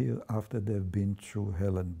came here after they've been through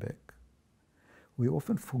hell and back. We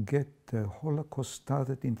often forget the Holocaust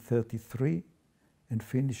started in 1933 and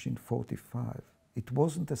finished in 1945. It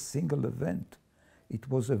wasn't a single event. It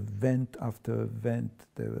was event after event.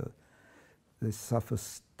 They suffer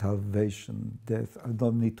starvation, death. I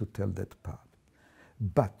don't need to tell that part.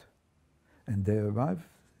 But, and they arrive,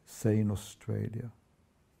 say in Australia,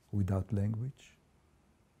 without language,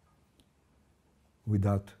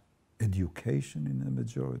 without education in a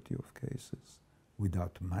majority of cases,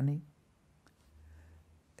 without money.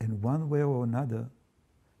 And one way or another,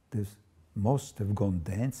 most have gone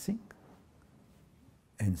dancing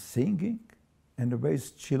and singing and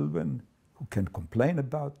raised children who can complain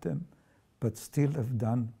about them, but still have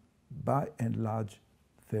done, by and large,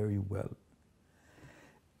 very well.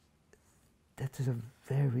 That is a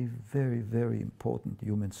very, very, very important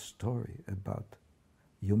human story about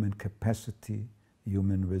human capacity,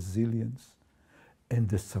 human resilience, and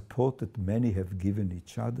the support that many have given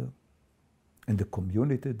each other, and the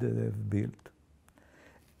community that they have built.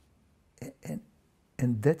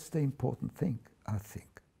 And that's the important thing, I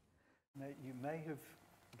think. Now, you may have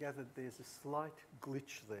gathered there's a slight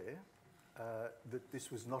glitch there, that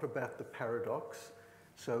this was not about the paradox,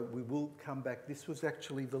 so we will come back. This was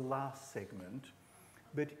actually the last segment,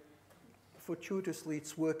 but fortuitously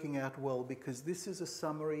it's working out well because this is a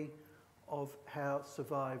summary of how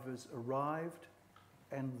survivors arrived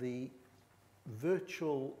and the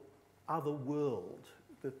virtual other world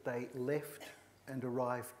that they left and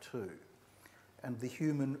arrived to, and the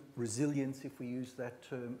human resilience, if we use that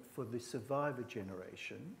term, for the survivor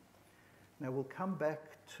generation. Now we'll come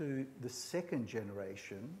back to the second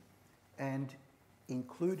generation, and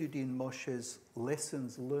included in Moshe's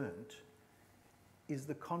lessons learnt is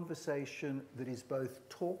the conversation that is both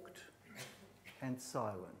talked and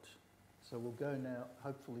silent. So we'll go now,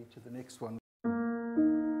 hopefully, to the next one.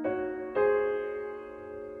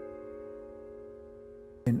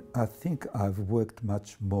 And I think I've worked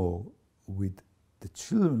much more with the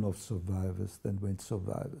children of survivors than with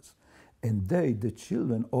survivors. And the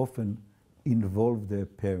children, often involve their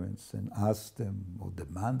parents and ask them or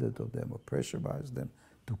demanded of them or pressurized them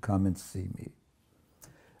to come and see me.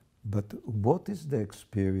 But what is the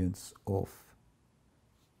experience of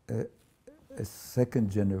a second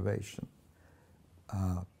generation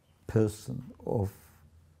person of,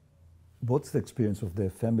 what's the experience of their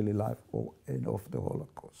family life and of the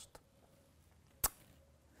Holocaust?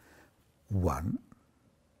 One,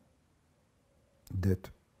 that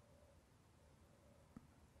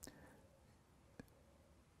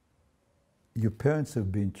your parents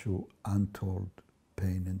have been through untold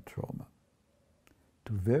pain and trauma.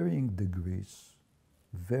 To varying degrees,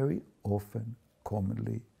 very often,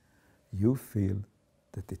 commonly, you feel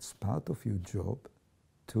that it's part of your job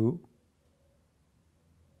to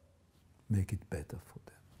make it better for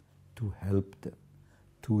them, to help them,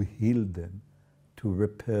 to heal them, to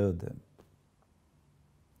repair them.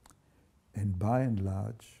 And by and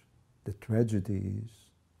large, the tragedy is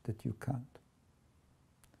that you can't.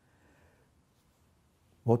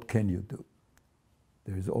 What can you do?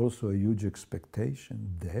 There is also a huge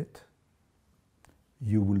expectation that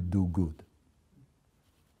you will do good.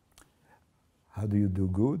 How do you do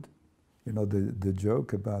good? You know, the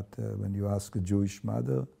joke about when you ask a Jewish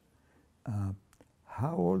mother,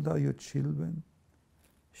 how old are your children?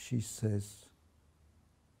 She says,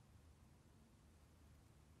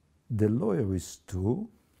 the lawyer is 2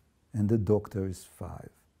 and the doctor is 5.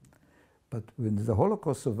 But when the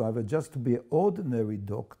Holocaust survivor, just to be an ordinary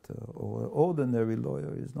doctor or an ordinary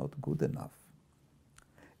lawyer is not good enough,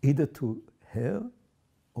 either to her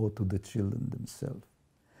or to the children themselves.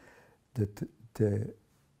 That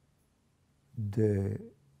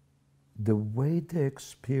the way they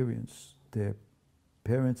experience their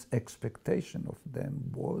parents' expectation of them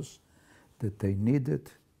was that they needed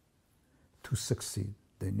to succeed.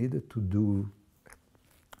 They needed to do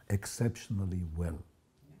exceptionally well.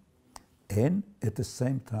 And at the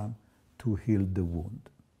same time, to heal the wound.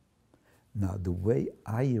 Now, the way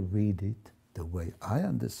I read it, the way I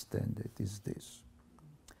understand it is this.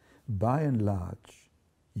 By and large,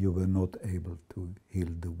 you were not able to heal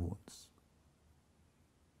the wounds.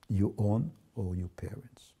 Your own or your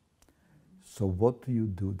parents. So what do you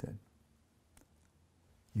do then?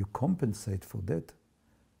 You compensate for that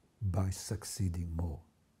by succeeding more.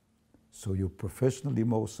 So you're professionally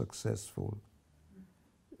more successful,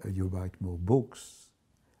 you write more books,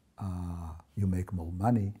 you make more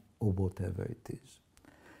money, or whatever it is.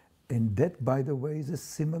 And that, by the way, is a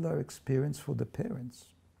similar experience for the parents.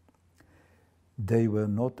 They were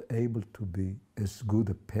not able to be as good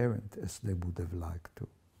a parent as they would have liked to.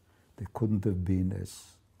 They couldn't have been as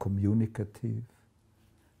communicative.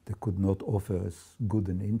 They could not offer as good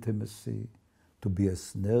an intimacy, to be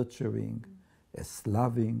as nurturing, as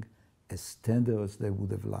loving, as tender as they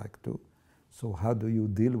would have liked to. So how do you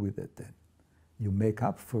deal with it then? You make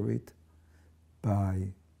up for it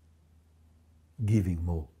by giving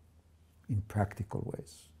more in practical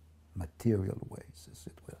ways, material ways, as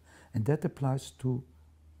it were. And that applies to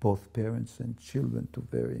both parents and children to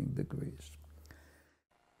varying degrees.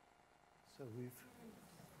 So we've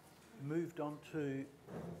moved on to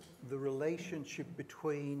the relationship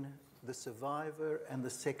between the survivor and the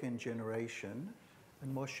second generation.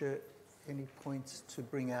 And Moshe, any points to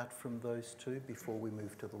bring out from those two before we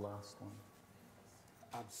move to the last one?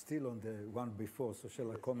 I'm still on the one before, so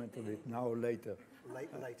shall I comment on it now or later?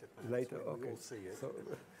 Later. Later, When okay. we all see it. So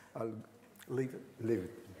I'll Leave it. leave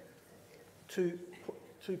it.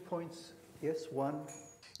 2 points. Yes, one.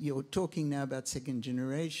 You're talking now about second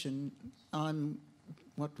generation. I'm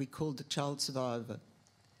what we call the child survivor.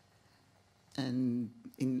 And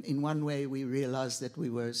in one way, we realized that we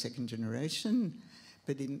were second generation,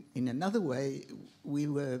 but in another way, we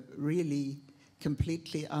were really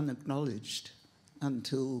completely unacknowledged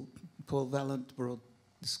until Paul Vallant brought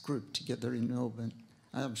this group together in Melbourne.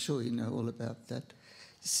 I'm sure you know all about that.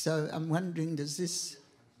 So I'm wondering, does this...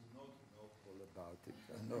 I don't know all about it.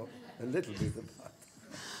 I know a little bit about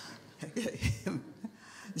it. Okay.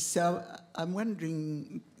 So I'm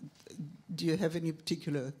wondering, do you have any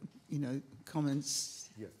particular, comments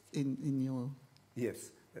Yes. in your...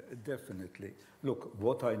 Yes, definitely. Look,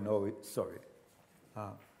 what I know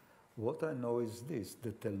is this,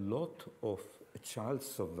 that a lot of child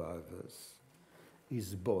survivors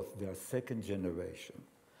is both. They are second generation,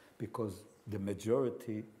 because the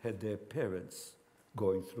majority had their parents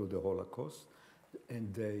going through the Holocaust,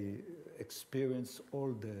 and they experienced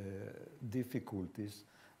all the difficulties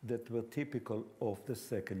that were typical of the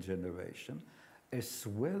second generation, as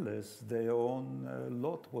well as their own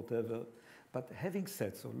lot, whatever. But having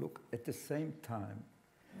said so, look, at the same time,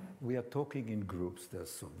 we are talking in groups. There are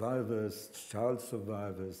survivors, child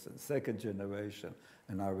survivors, and second generation,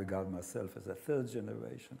 and I regard myself as a third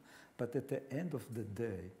generation. But at the end of the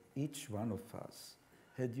day, each one of us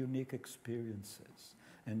had unique experiences.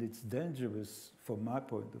 And it's dangerous, from my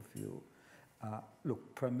point of view.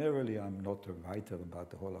 Look, primarily I'm not a writer about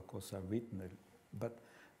the Holocaust, I've written it, but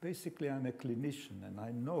basically I'm a clinician, and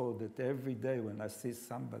I know that every day when I see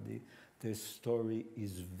somebody, their story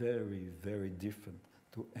is very, very different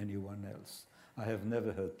to anyone else. I have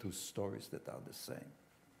never heard two stories that are the same.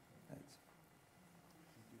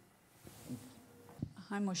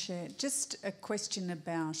 Hi, Moshe. Just a question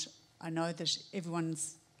about, I know that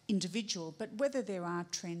everyone's individual, but whether there are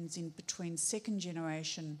trends in between second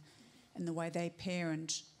generation and the way they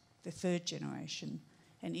parent the third generation,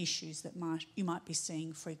 and issues that you might be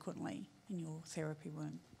seeing frequently in your therapy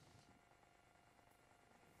work.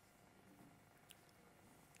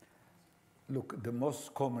 Look, the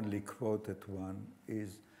most commonly quoted one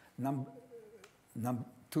is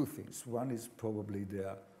two things. One is probably they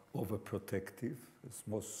are overprotective,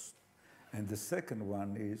 and the second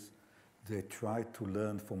one is they try to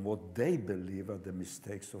learn from what they believe are the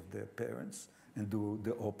mistakes of their parents and do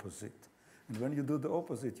the opposite. And when you do the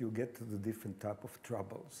opposite, you get to the different type of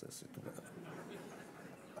troubles, as it were.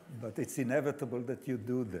 But it's inevitable that you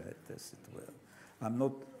do that, as it were.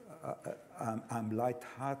 I'm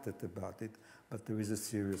light-hearted about it, but there is a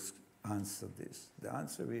serious answer to this. The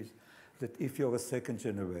answer is that if you're a second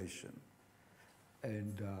generation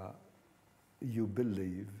and you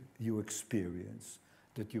believe, you experience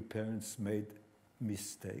that your parents made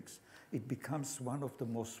mistakes, it becomes one of the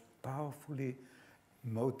most powerfully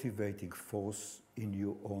motivating force in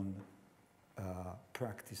your own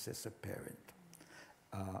practice as a parent.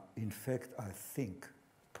 In fact, I think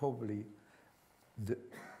probably,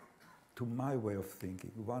 to my way of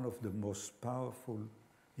thinking, one of the most powerful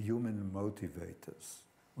human motivators,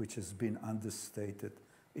 which has been understated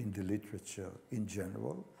in the literature in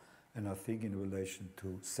general, and I think in relation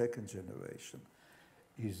to second generation,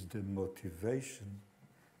 is the motivation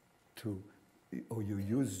or you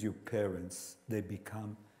use your parents, they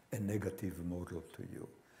become a negative model to you.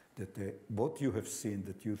 That what you have seen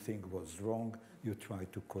that you think was wrong, you try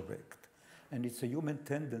to correct. And it's a human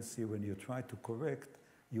tendency when you try to correct,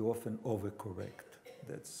 you often overcorrect.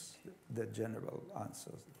 That's the general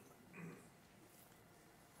answer.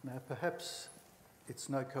 Now, perhaps it's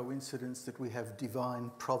no coincidence that we have divine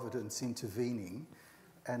providence intervening,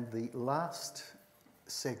 and the last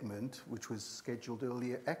segment, which was scheduled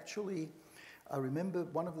earlier, actually, I remember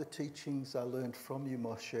one of the teachings I learned from you,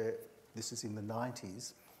 Moshe, this is in the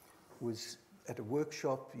 90s, was at a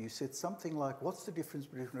workshop, you said something like, what's the difference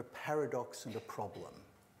between a paradox and a problem?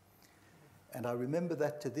 And I remember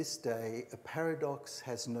that to this day, a paradox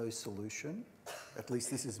has no solution. At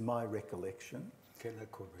least this is my recollection. Can I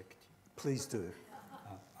correct you? Please do.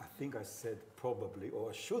 I think I said probably, or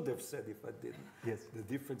I should have said if I didn't, Yes. the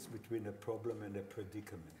difference between a problem and a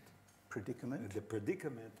predicament. Predicament? The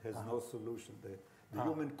predicament has no solution. The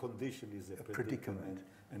human condition is a predicament,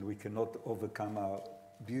 and we cannot overcome our...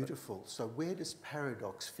 Beautiful. So where does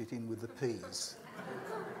paradox fit in with the P's?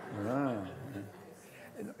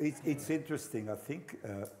 It's interesting. I think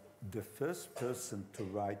the first person to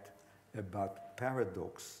write about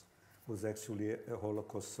paradox was actually a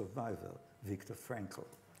Holocaust survivor, Viktor Frankl.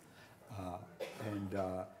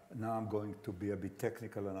 Now I'm going to be a bit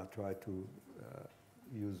technical, and I'll try to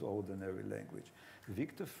use ordinary language.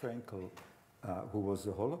 Viktor Frankl, who was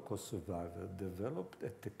a Holocaust survivor, developed a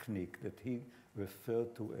technique that he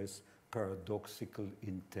referred to as paradoxical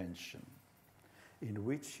intention, in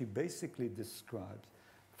which he basically describes,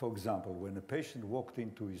 for example, when a patient walked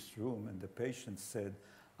into his room and the patient said,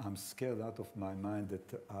 "I'm scared out of my mind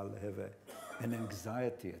that I'll have an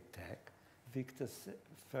anxiety attack," Viktor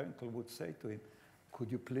Frankl would say to him, "Could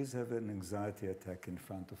you please have an anxiety attack in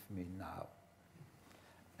front of me now?"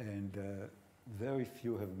 And very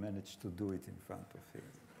few have managed to do it in front of him.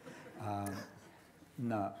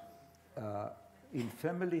 In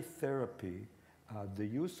family therapy, the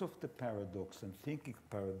use of the paradox and thinking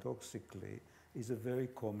paradoxically is a very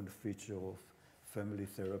common feature of family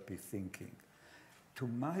therapy thinking. To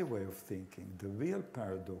my way of thinking, the real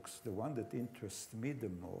paradox, the one that interests me the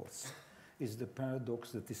most, is the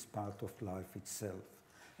paradox that is part of life itself.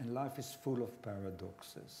 And life is full of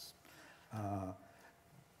paradoxes.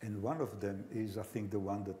 And one of them is, I think, the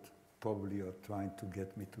one that probably you're trying to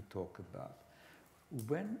get me to talk about.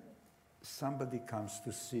 When somebody comes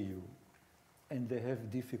to see you and they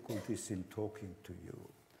have difficulties in talking to you,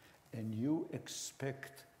 and you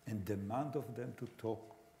expect and demand of them to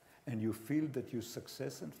talk, and you feel that your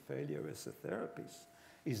success and failure as a therapist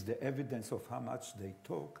is the evidence of how much they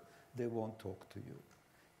talk, they won't talk to you.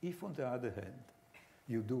 If, on the other hand,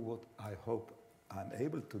 you do what I hope I'm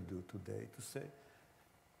able to do today, to say,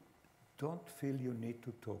 don't feel you need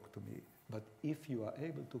to talk to me, but if you are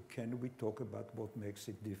able to, can we talk about what makes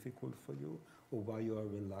it difficult for you, or why you are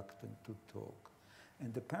reluctant to talk?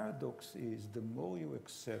 And the paradox is, the more you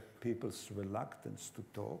accept people's reluctance to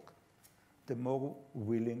talk, the more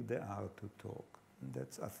willing they are to talk. And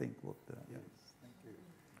that's, I think, what the... Yes, thank you.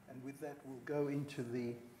 And with that, we'll go into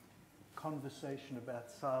the conversation about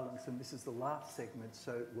silence, and this is the last segment,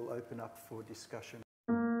 so we'll open up for discussion.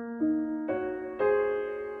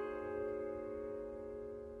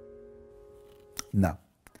 Now,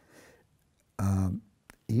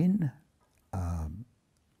 in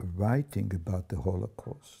writing about the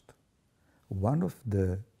Holocaust, one of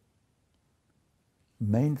the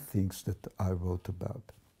main things that I wrote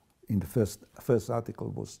about in the first article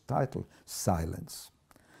was titled Silence.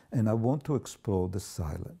 And I want to explore the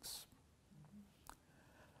silence.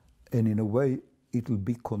 And in a way, it will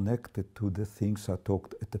be connected to the things I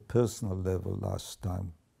talked at the personal level last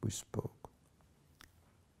time we spoke.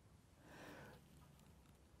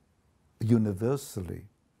 Universally,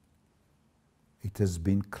 it has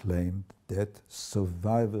been claimed that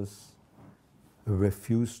survivors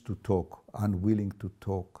refuse to talk, unwilling to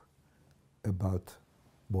talk about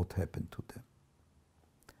what happened to them.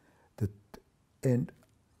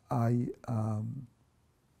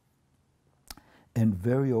 And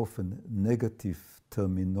very often negative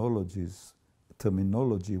terminology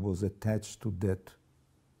was attached to that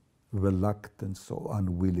reluctance or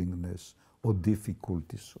unwillingness or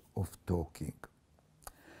difficulties of talking.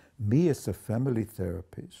 Me as a family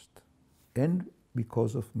therapist, and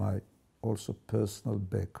because of my also personal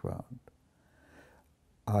background,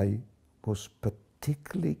 I was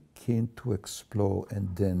particularly keen to explore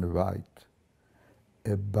and then write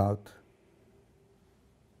about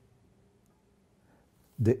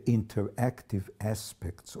the interactive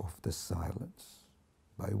aspects of the silence,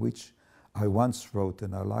 by which I once wrote,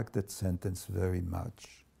 and I like that sentence very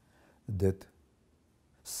much, that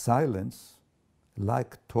silence,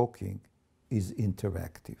 like talking, is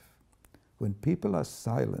interactive. When people are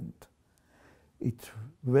silent, it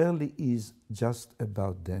rarely is just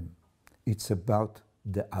about them. It's about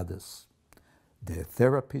the others, their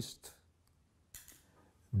therapist,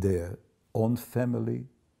 their own family,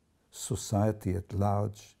 society at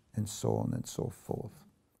large, and so on and so forth.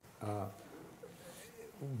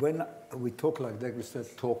 When we talk like that, we say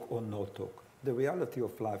talk or no talk. The reality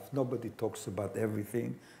of life, nobody talks about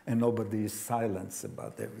everything and nobody is silent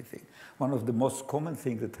about everything. One of the most common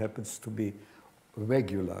things that happens to me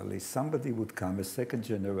regularly, somebody would come, a second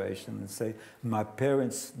generation, and say, my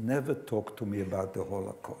parents never talked to me about the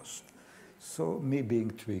Holocaust. So me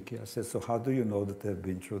being tricky, I said, so how do you know that they've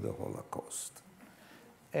been through the Holocaust?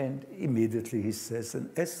 And immediately he says, and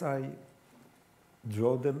as I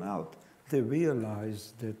draw them out, they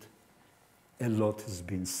realize that a lot has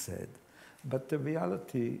been said. But the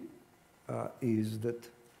reality is that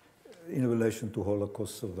in relation to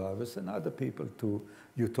Holocaust survivors and other people too,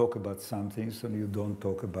 you talk about some things and you don't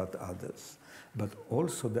talk about others. But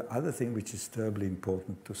also the other thing which is terribly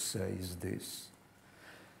important to say is this.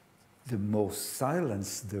 The more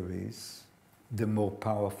silence there is, the more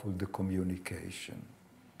powerful the communication.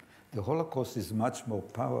 The Holocaust is much more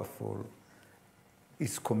powerful,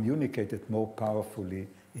 it's communicated more powerfully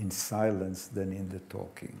in silence than in the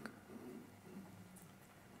talking.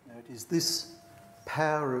 Now, it is this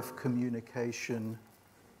power of communication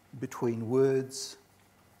between words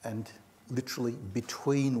and literally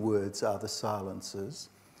between words are the silences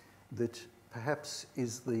that perhaps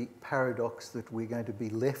is the paradox that we're going to be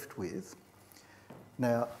left with.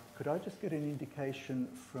 Now, could I just get an indication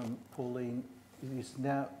from Pauline? It is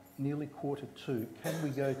now nearly 1:45. Can we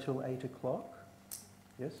go till 8 o'clock?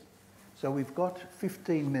 Yes? So we've got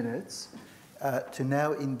 15 minutes to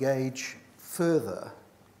now engage further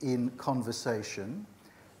in conversation.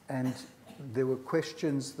 And there were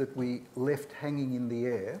questions that we left hanging in the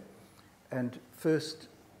air. And first,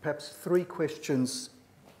 perhaps 3 questions,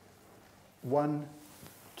 1,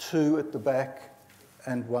 2 at the back,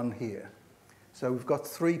 and 1 here. So we've got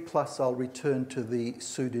 3 plus I'll return to the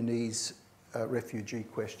Sudanese refugee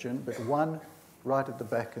question, but 1 right at the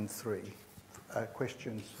back and 3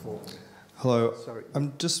 questions for... Hello. Sorry.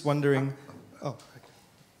 I'm just wondering... Oh, okay.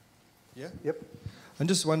 Yeah? Yep. I'm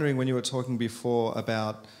just wondering, when you were talking before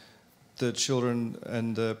about the children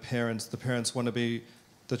and the parents want to be...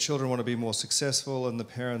 The children want to be more successful and the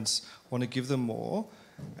parents want to give them more,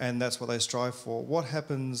 and that's what they strive for. What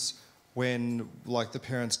happens when, like, the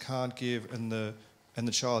parents can't give and the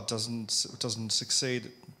child doesn't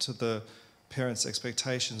succeed to the parents'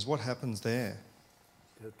 expectations? What happens there?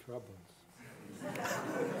 There are troubles.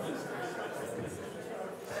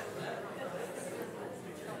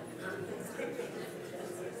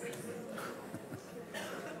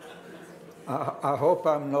 I hope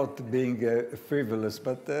I'm not being frivolous,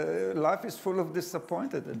 but life is full of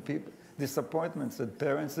disappointments, and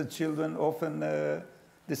parents and children often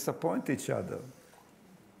disappoint each other.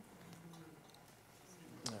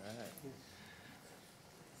 All right.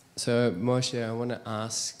 So, Moshe, I want to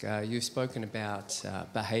ask, you've spoken about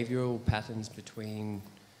behavioural patterns between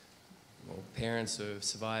parents of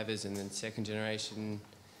survivors and then second generation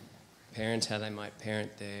parents, how they might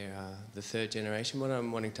parent the third generation. What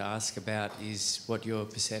I'm wanting to ask about is what your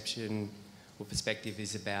perception or perspective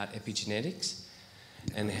is about epigenetics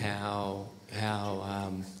and how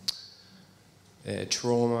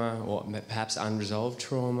trauma, or perhaps unresolved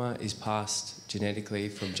trauma, is passed genetically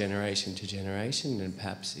from generation to generation, and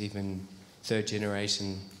perhaps even third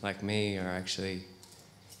generation like me are actually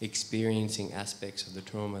experiencing aspects of the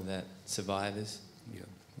trauma that survivors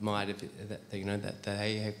might have, that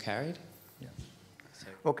they have carried. Yeah. So.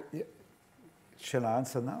 Okay. Yeah. Shall I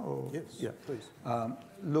answer now? Or? Yes. Yeah. Please.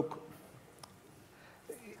 Look,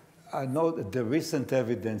 I know that the recent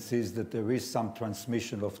evidence is that there is some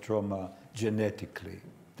transmission of trauma genetically.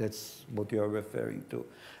 That's what you are referring to.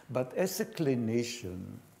 But as a clinician,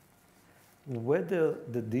 whether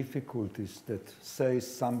the difficulties that, say,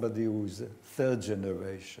 somebody who is a third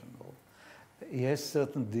generation, or he has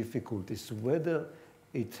certain difficulties, whether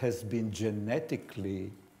it has been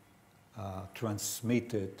genetically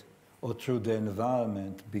transmitted or through the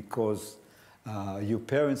environment because your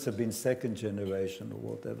parents have been second generation or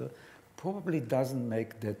whatever, probably doesn't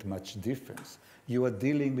make that much difference. You are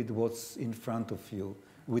dealing with what's in front of you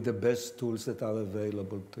with the best tools that are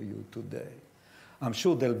available to you today. I'm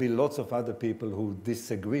sure there'll be lots of other people who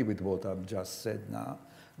disagree with what I've just said now,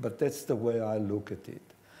 but that's the way I look at it.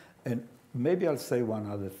 And maybe I'll say one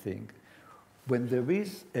other thing. When there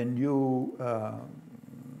is a new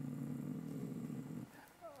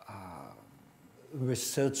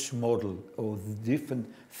research model or different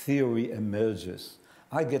theory emerges,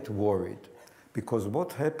 I get worried, because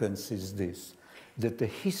what happens is this, that the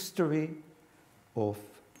history of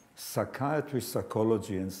psychiatry,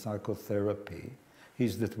 psychology, and psychotherapy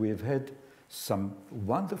is that we've had some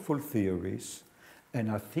wonderful theories,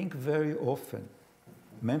 and I think very often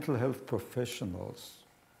mental health professionals,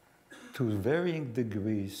 to varying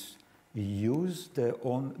degrees, use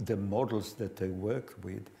the models that they work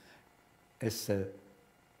with as a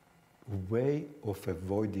way of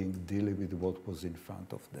avoiding dealing with what was in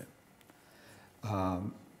front of them.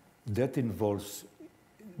 That involves,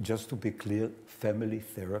 just to be clear, family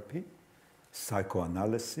therapy,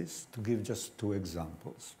 psychoanalysis, to give just two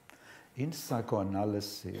examples. In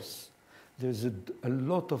psychoanalysis, there's a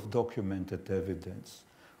lot of documented evidence.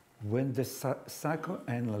 When the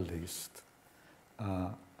psychoanalyst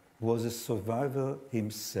was a survivor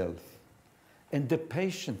himself, and the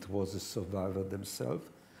patient was a survivor themselves,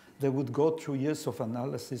 they would go through years of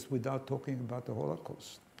analysis without talking about the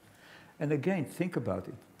Holocaust. And again, think about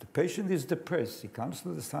it. The patient is depressed. He comes to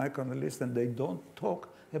the psychoanalyst and they don't talk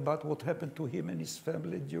about what happened to him and his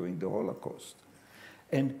family during the Holocaust.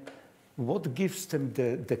 And what gives them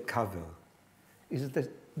the cover is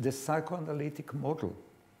the psychoanalytic model.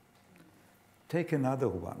 Take another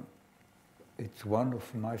one. It's one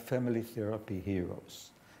of my family therapy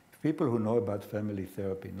heroes. People who know about family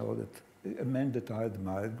therapy know that a man that I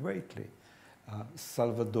admired greatly,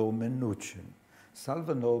 Salvador Minuchin.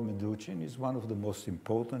 Salvador Minuchin is one of the most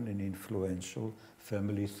important and influential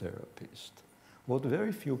family therapists. What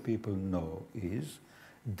very few people know is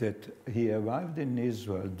that he arrived in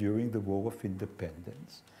Israel during the War of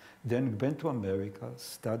Independence, then went to America,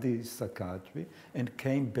 studied psychiatry, and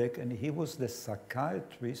came back, and he was the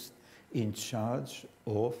psychiatrist in charge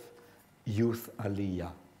of Youth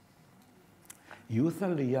Aliyah. Youth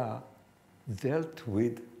Aliyah dealt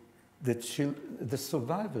with the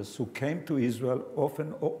survivors who came to Israel,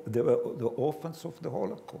 often they were the orphans of the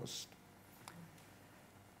Holocaust.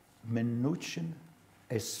 Minuchin,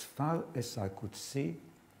 as far as I could see,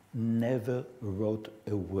 never wrote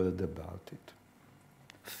a word about it.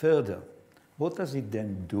 Further, what does he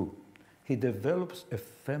then do? He develops a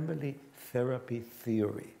family therapy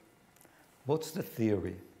theory. What's the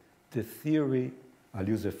theory? The theory, I'll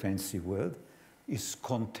use a fancy word, is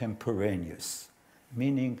contemporaneous,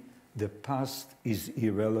 meaning the past is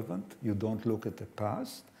irrelevant. You don't look at the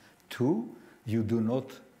past. 2, you do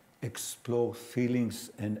not explore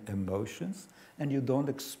feelings and emotions, and you don't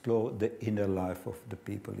explore the inner life of the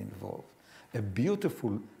people involved. A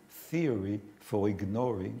beautiful theory for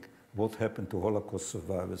ignoring what happened to Holocaust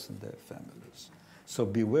survivors and their families. So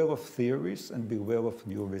beware of theories and beware of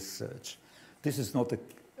new research. This is not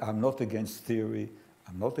I'm not against theory,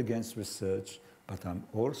 I'm not against research, but I'm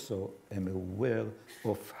also aware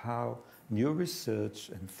of how new research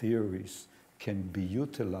and theories can be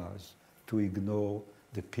utilized to ignore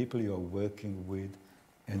the people you're working with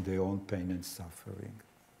and their own pain and suffering.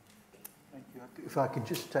 Thank you. If I could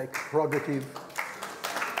just take prerogative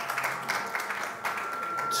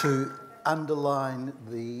to underline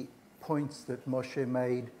the points that Moshe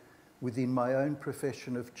made within my own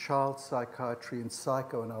profession of child psychiatry and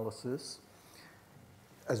psychoanalysis.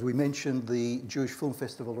 As we mentioned, the Jewish Film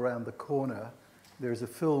Festival around the corner, there is a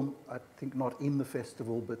film, I think not in the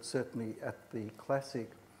festival, but certainly at the Classic,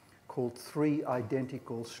 called 3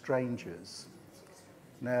 Identical Strangers.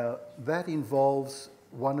 Now, that involves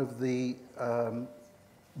one of the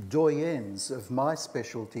doyens of my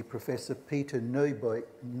specialty, Professor Peter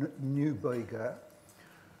Neubeuger,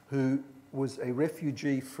 who was a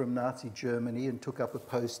refugee from Nazi Germany and took up a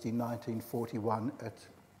post in 1941 at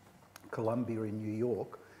Columbia in New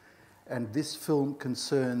York. And this film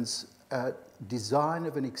concerns design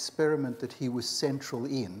of an experiment that he was central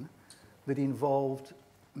in that involved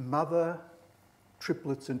mother,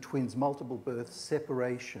 triplets and twins, multiple births,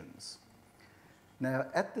 separations. Now,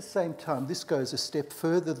 at the same time, this goes a step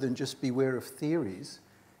further than just beware of theories.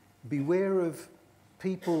 Beware of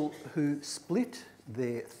people who split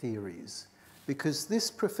their theories, because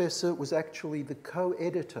this professor was actually the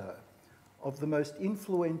co-editor of the most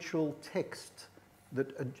influential text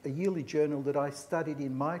that a yearly journal that I studied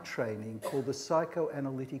in my training called the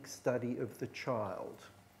Psychoanalytic Study of the Child.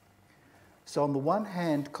 So on the one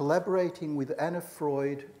hand, collaborating with Anna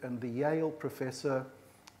Freud and the Yale professor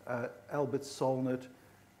Albert Solnit,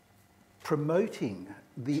 promoting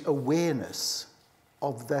the awareness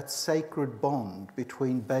of that sacred bond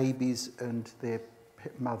between babies and their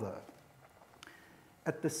mother.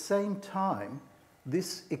 At the same time,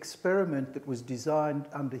 this experiment that was designed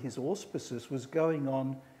under his auspices was going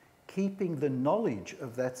on keeping the knowledge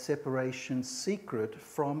of that separation secret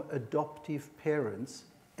from adoptive parents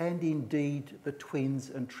and indeed the twins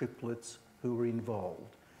and triplets who were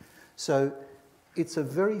involved. So it's a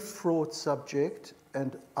very fraught subject,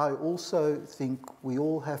 and I also think we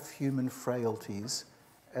all have human frailties,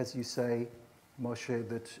 as you say, Moshe,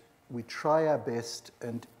 that we try our best,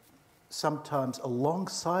 and sometimes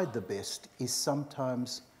alongside the best is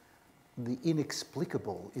sometimes the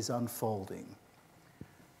inexplicable is unfolding.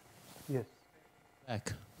 Yes.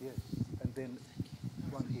 Back. Yes, and then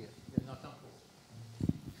one here.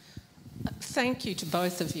 thank you to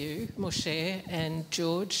both of you, Moshe and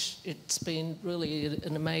George. It's been really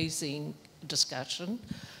an amazing discussion.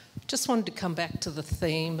 Just wanted to come back to the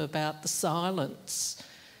theme about the silence,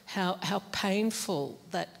 how painful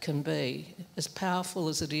that can be. As powerful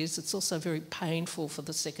as it is, it's also very painful for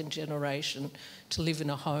the second generation to live in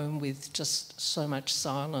a home with just so much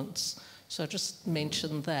silence. So I just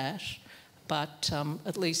mentioned that. But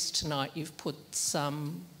at least tonight you've put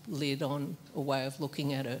some lid on a way of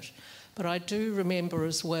looking at it. But I do remember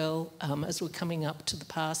as well, as we're coming up to the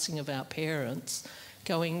passing of our parents,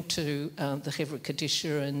 going to the Hevra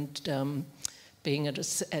Kadisha and being at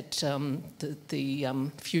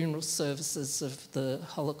the funeral services of the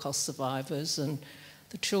Holocaust survivors, and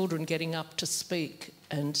the children getting up to speak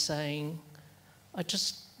and saying, I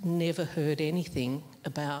just never heard anything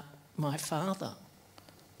about my father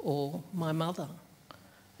or my mother.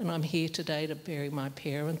 And I'm here today to bury my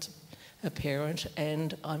parent,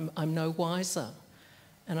 and I'm no wiser.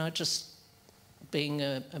 And I just, being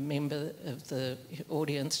a member of the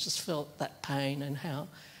audience, just felt that pain and how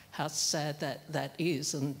sad that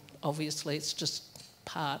is. And obviously it's just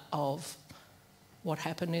part of what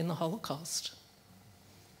happened in the Holocaust.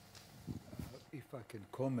 If I can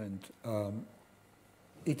comment,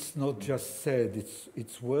 it's not just said,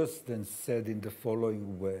 it's worse than said in the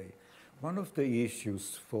following way. One of the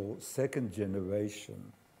issues for second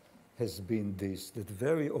generation has been this, that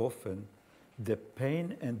very often the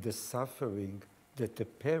pain and the suffering that the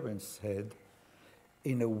parents had,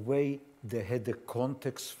 in a way, they had a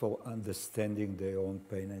context for understanding their own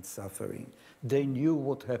pain and suffering. They knew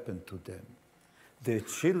what happened to them. Their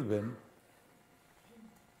children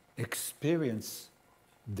experienced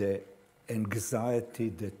the anxiety,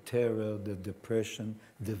 the terror, the depression,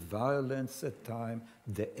 the violence at times,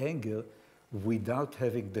 the anger, without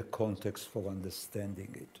having the context for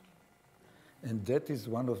understanding it. And that is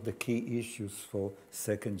one of the key issues for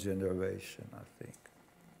second generation, I think.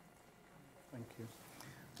 Thank you.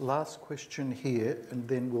 Last question here, and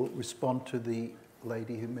then we'll respond to the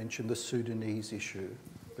lady who mentioned the Sudanese issue.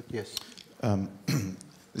 But yes.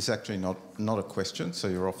 This is actually not a question, so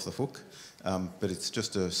you're off the hook, but it's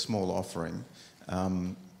just a small offering.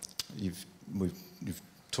 You've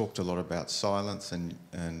talked a lot about silence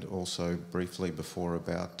and also briefly before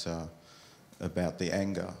about the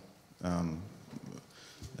anger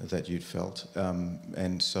that you'd felt,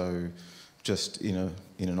 and so just in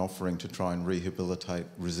an offering to try and rehabilitate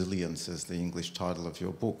resilience, as the English title of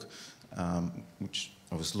your book, which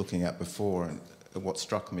I was looking at before, and what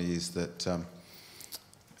struck me is that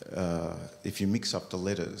if you mix up the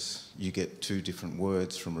letters, you get two different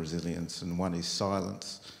words from resilience, and one is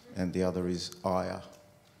silence and the other is ire.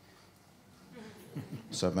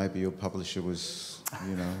 So maybe your publisher was,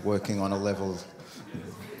 working on a level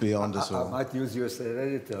beyond us all. I might use you as an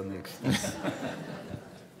editor next.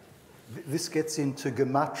 This gets into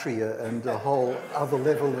gematria and a whole other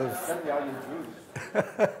level of...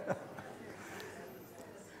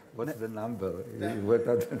 What's the number?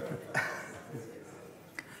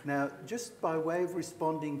 Now, just by way of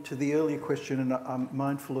responding to the earlier question, and I'm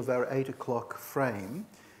mindful of our 8 o'clock frame,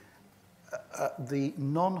 the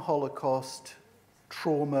non-Holocaust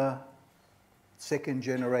trauma, second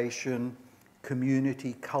generation,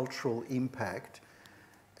 community, cultural impact,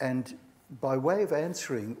 and by way of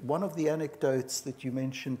answering, one of the anecdotes that you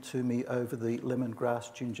mentioned to me over the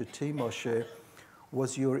lemongrass ginger tea, Moshe,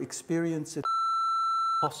 was your experience at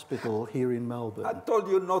hospital here in Melbourne. I told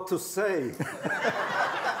you not to say.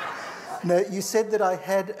 No, you said that I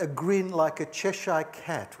had a grin like a Cheshire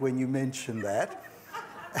cat when you mentioned that,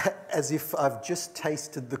 as if I've just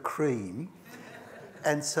tasted the cream.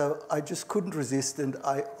 And so I just couldn't resist, and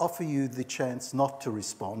I offer you the chance not to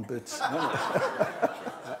respond, but...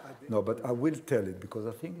 No, but I will tell it because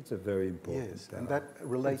I think it's a very important... Yes, and that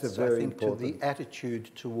relates, I think, to the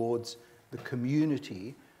attitude towards the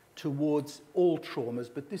community, towards all traumas,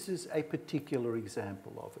 but this is a particular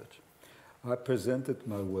example of it. I presented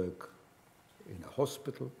my work in a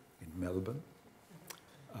hospital in Melbourne,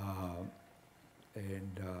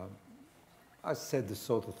 and I said the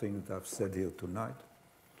sort of thing that I've said here tonight.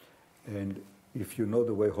 And if you know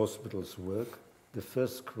the way hospitals work, the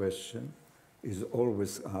first question is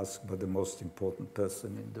always asked by the most important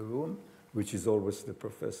person in the room, which is always the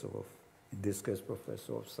professor of, in this case,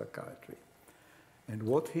 professor of psychiatry. And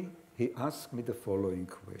what he asked me the following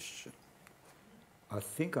question. I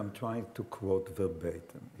think I'm trying to quote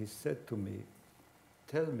verbatim. He said to me,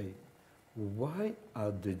 tell me, why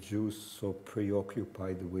are the Jews so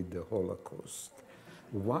preoccupied with the Holocaust?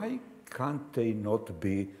 Why can't they not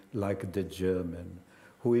be like the German,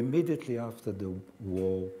 who immediately after the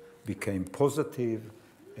war became positive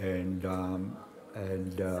and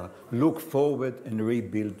look forward and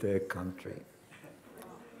rebuild their country.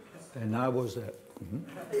 And I was,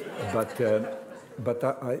 but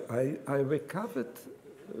I recovered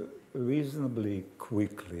reasonably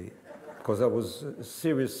quickly because I was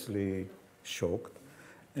seriously shocked.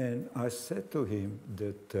 And I said to him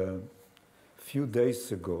that a few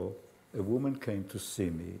days ago, a woman came to see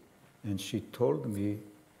me, and she told me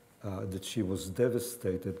that she was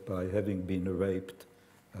devastated by having been raped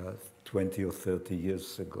 20 or 30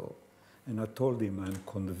 years ago. And I told him I'm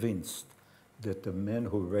convinced that the man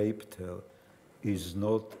who raped her is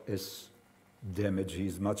not as damaged, he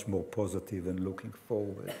is much more positive and looking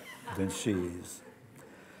forward than she is.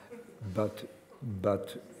 But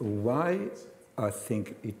why I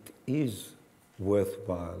think it is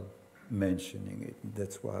worthwhile mentioning it,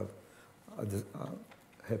 that's why I'm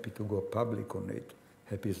happy to go public on it,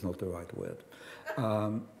 happy is not the right word,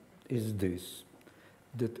 is this,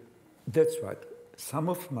 that's right. Some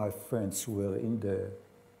of my friends who were in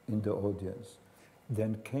the audience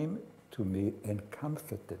then came to me and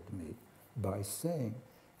comforted me by saying,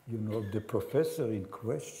 you know, the professor in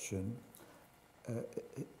question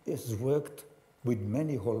has worked with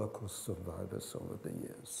many Holocaust survivors over the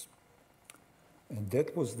years. And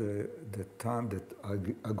that was the time that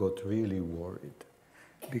I got really worried,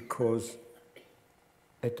 because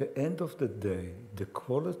at the end of the day, the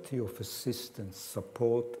quality of assistance,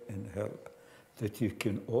 support, and help that you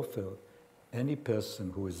can offer any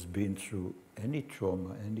person who has been through any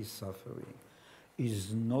trauma, any suffering,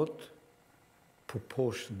 is not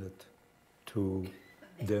proportionate to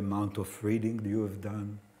the amount of reading you have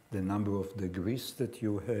done, the number of degrees that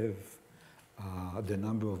you have, the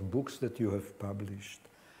number of books that you have published.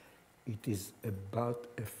 It is about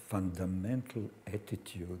a fundamental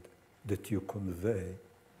attitude that you convey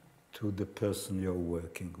to the person you're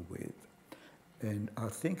working with. And I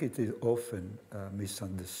think it is often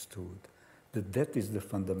misunderstood that that is the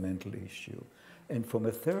fundamental issue. And from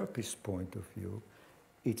a therapist's point of view,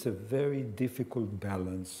 it's a very difficult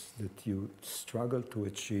balance that you struggle to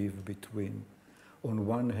achieve between, on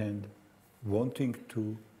one hand, wanting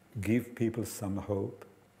to give people some hope,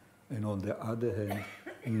 and on the other hand,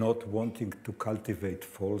 not wanting to cultivate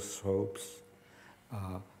false hopes,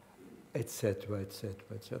 etc., etc.,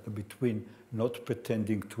 etc. Between not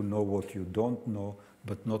pretending to know what you don't know,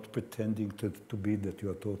 but not pretending to be that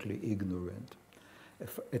you are totally ignorant.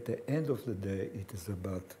 At the end of the day, it is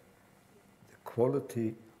about the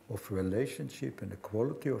quality of relationship and the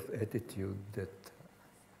quality of attitude that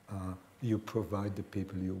you provide the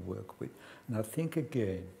people you work with. Now think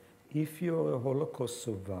again, if you're a Holocaust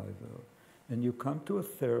survivor and you come to a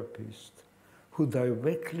therapist who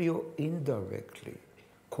directly or indirectly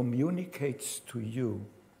communicates to you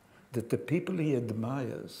that the people he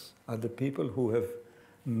admires are the people who have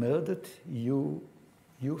murdered your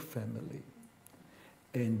family,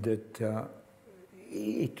 and that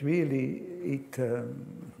it really,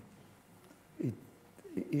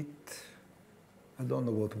 I don't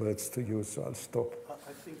know what words to use, so I'll stop.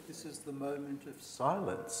 I think this is the moment of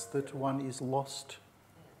silence, that one is lost,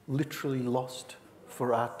 literally lost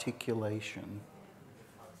for articulation.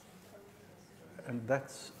 And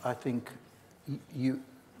that's, I think, you,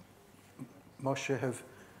 Moshe, have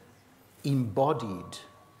embodied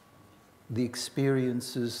the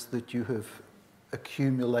experiences that you have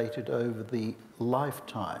accumulated over the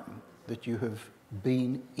lifetime that you have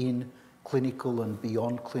been in clinical and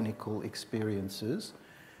beyond clinical experiences.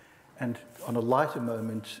 And on a lighter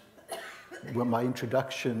moment, when my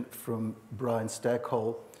introduction from Brian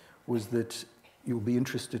Staghole was that you'll be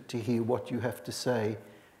interested to hear what you have to say,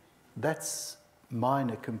 that's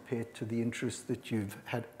minor compared to the interest that you've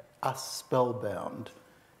had us spellbound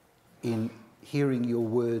in hearing your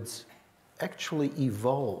words actually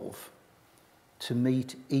evolve to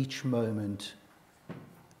meet each moment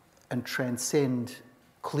and transcend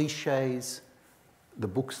cliches, the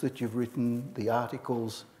books that you've written, the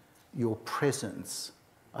articles. Your presence,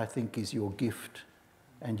 I think, is your gift,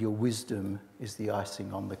 and your wisdom is the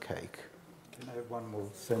icing on the cake. Can I have one more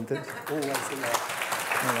sentence? Always allowed.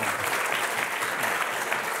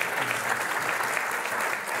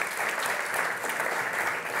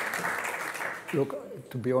 Look,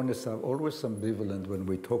 to be honest, I'm always ambivalent when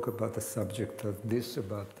we talk about a subject of this,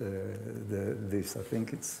 about this. I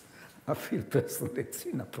think I feel personally it's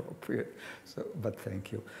inappropriate, so, but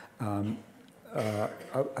thank you.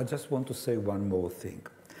 I just want to say one more thing.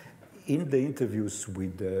 In the interviews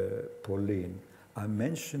with Pauline, I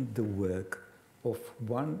mentioned the work of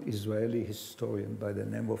one Israeli historian by the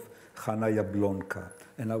name of Hannah Yablonka,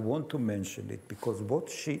 and I want to mention it because what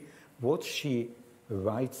she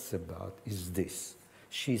writes about is this.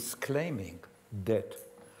 She's claiming that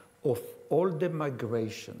of all the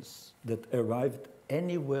migrations that arrived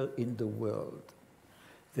anywhere in the world,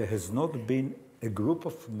 there has not been a group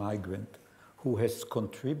of migrants who has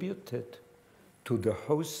contributed to the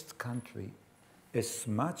host country as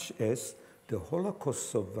much as the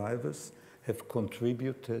Holocaust survivors have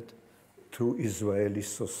contributed to Israeli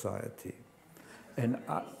society. And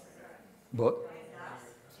what?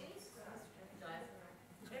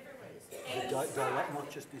 Not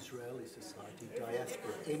just Israeli society,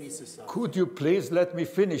 diaspora, any society. Could you please let me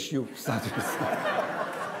finish, you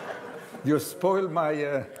You spoil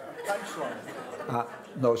my...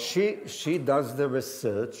 No, she does the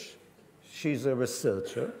research. She's a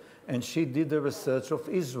researcher, and she did the research of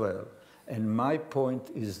Israel. And my point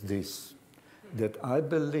is this, that I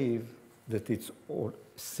believe that it's all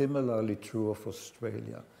similarly true of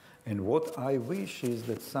Australia. And what I wish is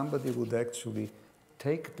that somebody would actually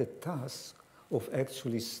take the task of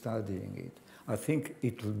actually studying it. I think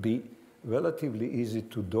it will be relatively easy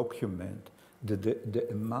to document the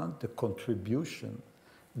amount, the contribution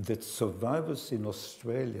that survivors in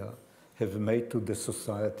Australia have made to the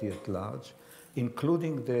society at large,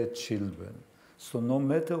 including their children. So no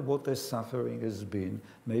matter what their suffering has been,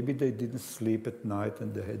 maybe they didn't sleep at night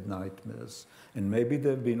and they had nightmares, and maybe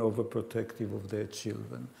they've been overprotective of their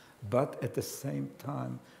children, but at the same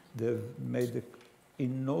time, they've made an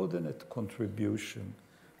inordinate contribution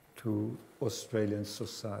to Australian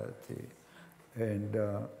society. And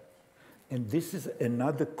this is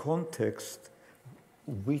another context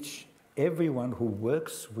which everyone who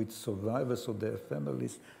works with survivors or their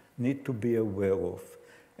families need to be aware of.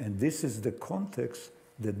 And this is the context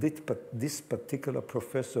that this particular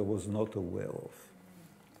professor was not aware of.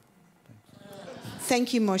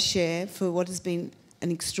 Thank you, Moshe, for what has been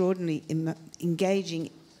an extraordinarily engaging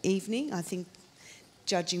evening, I think,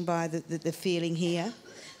 judging by the feeling here.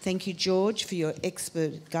 Thank you, George, for your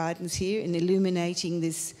expert guidance here in illuminating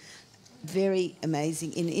this very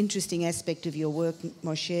amazing and interesting aspect of your work,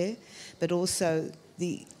 Moshe, but also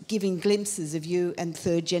the giving glimpses of you and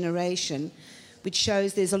third generation, which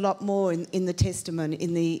shows there's a lot more in the testimony,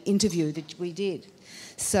 in the interview that we did.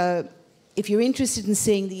 So if you're interested in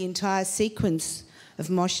seeing the entire sequence of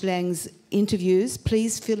Moshe Lang's interviews,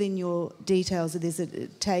 please fill in your details. There's a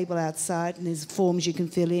table outside and there's forms you can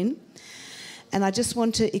fill in. And I just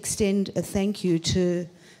want to extend a thank you to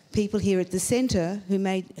people here at the centre who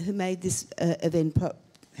made this event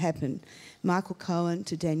happen. Michael Cohen,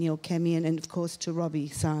 to Danielle Camion, and of course to Robbie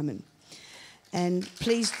Simon. And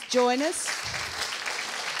please join us.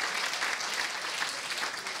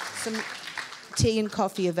 Some tea and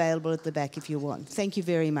coffee available at the back if you want. Thank you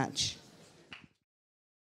very much.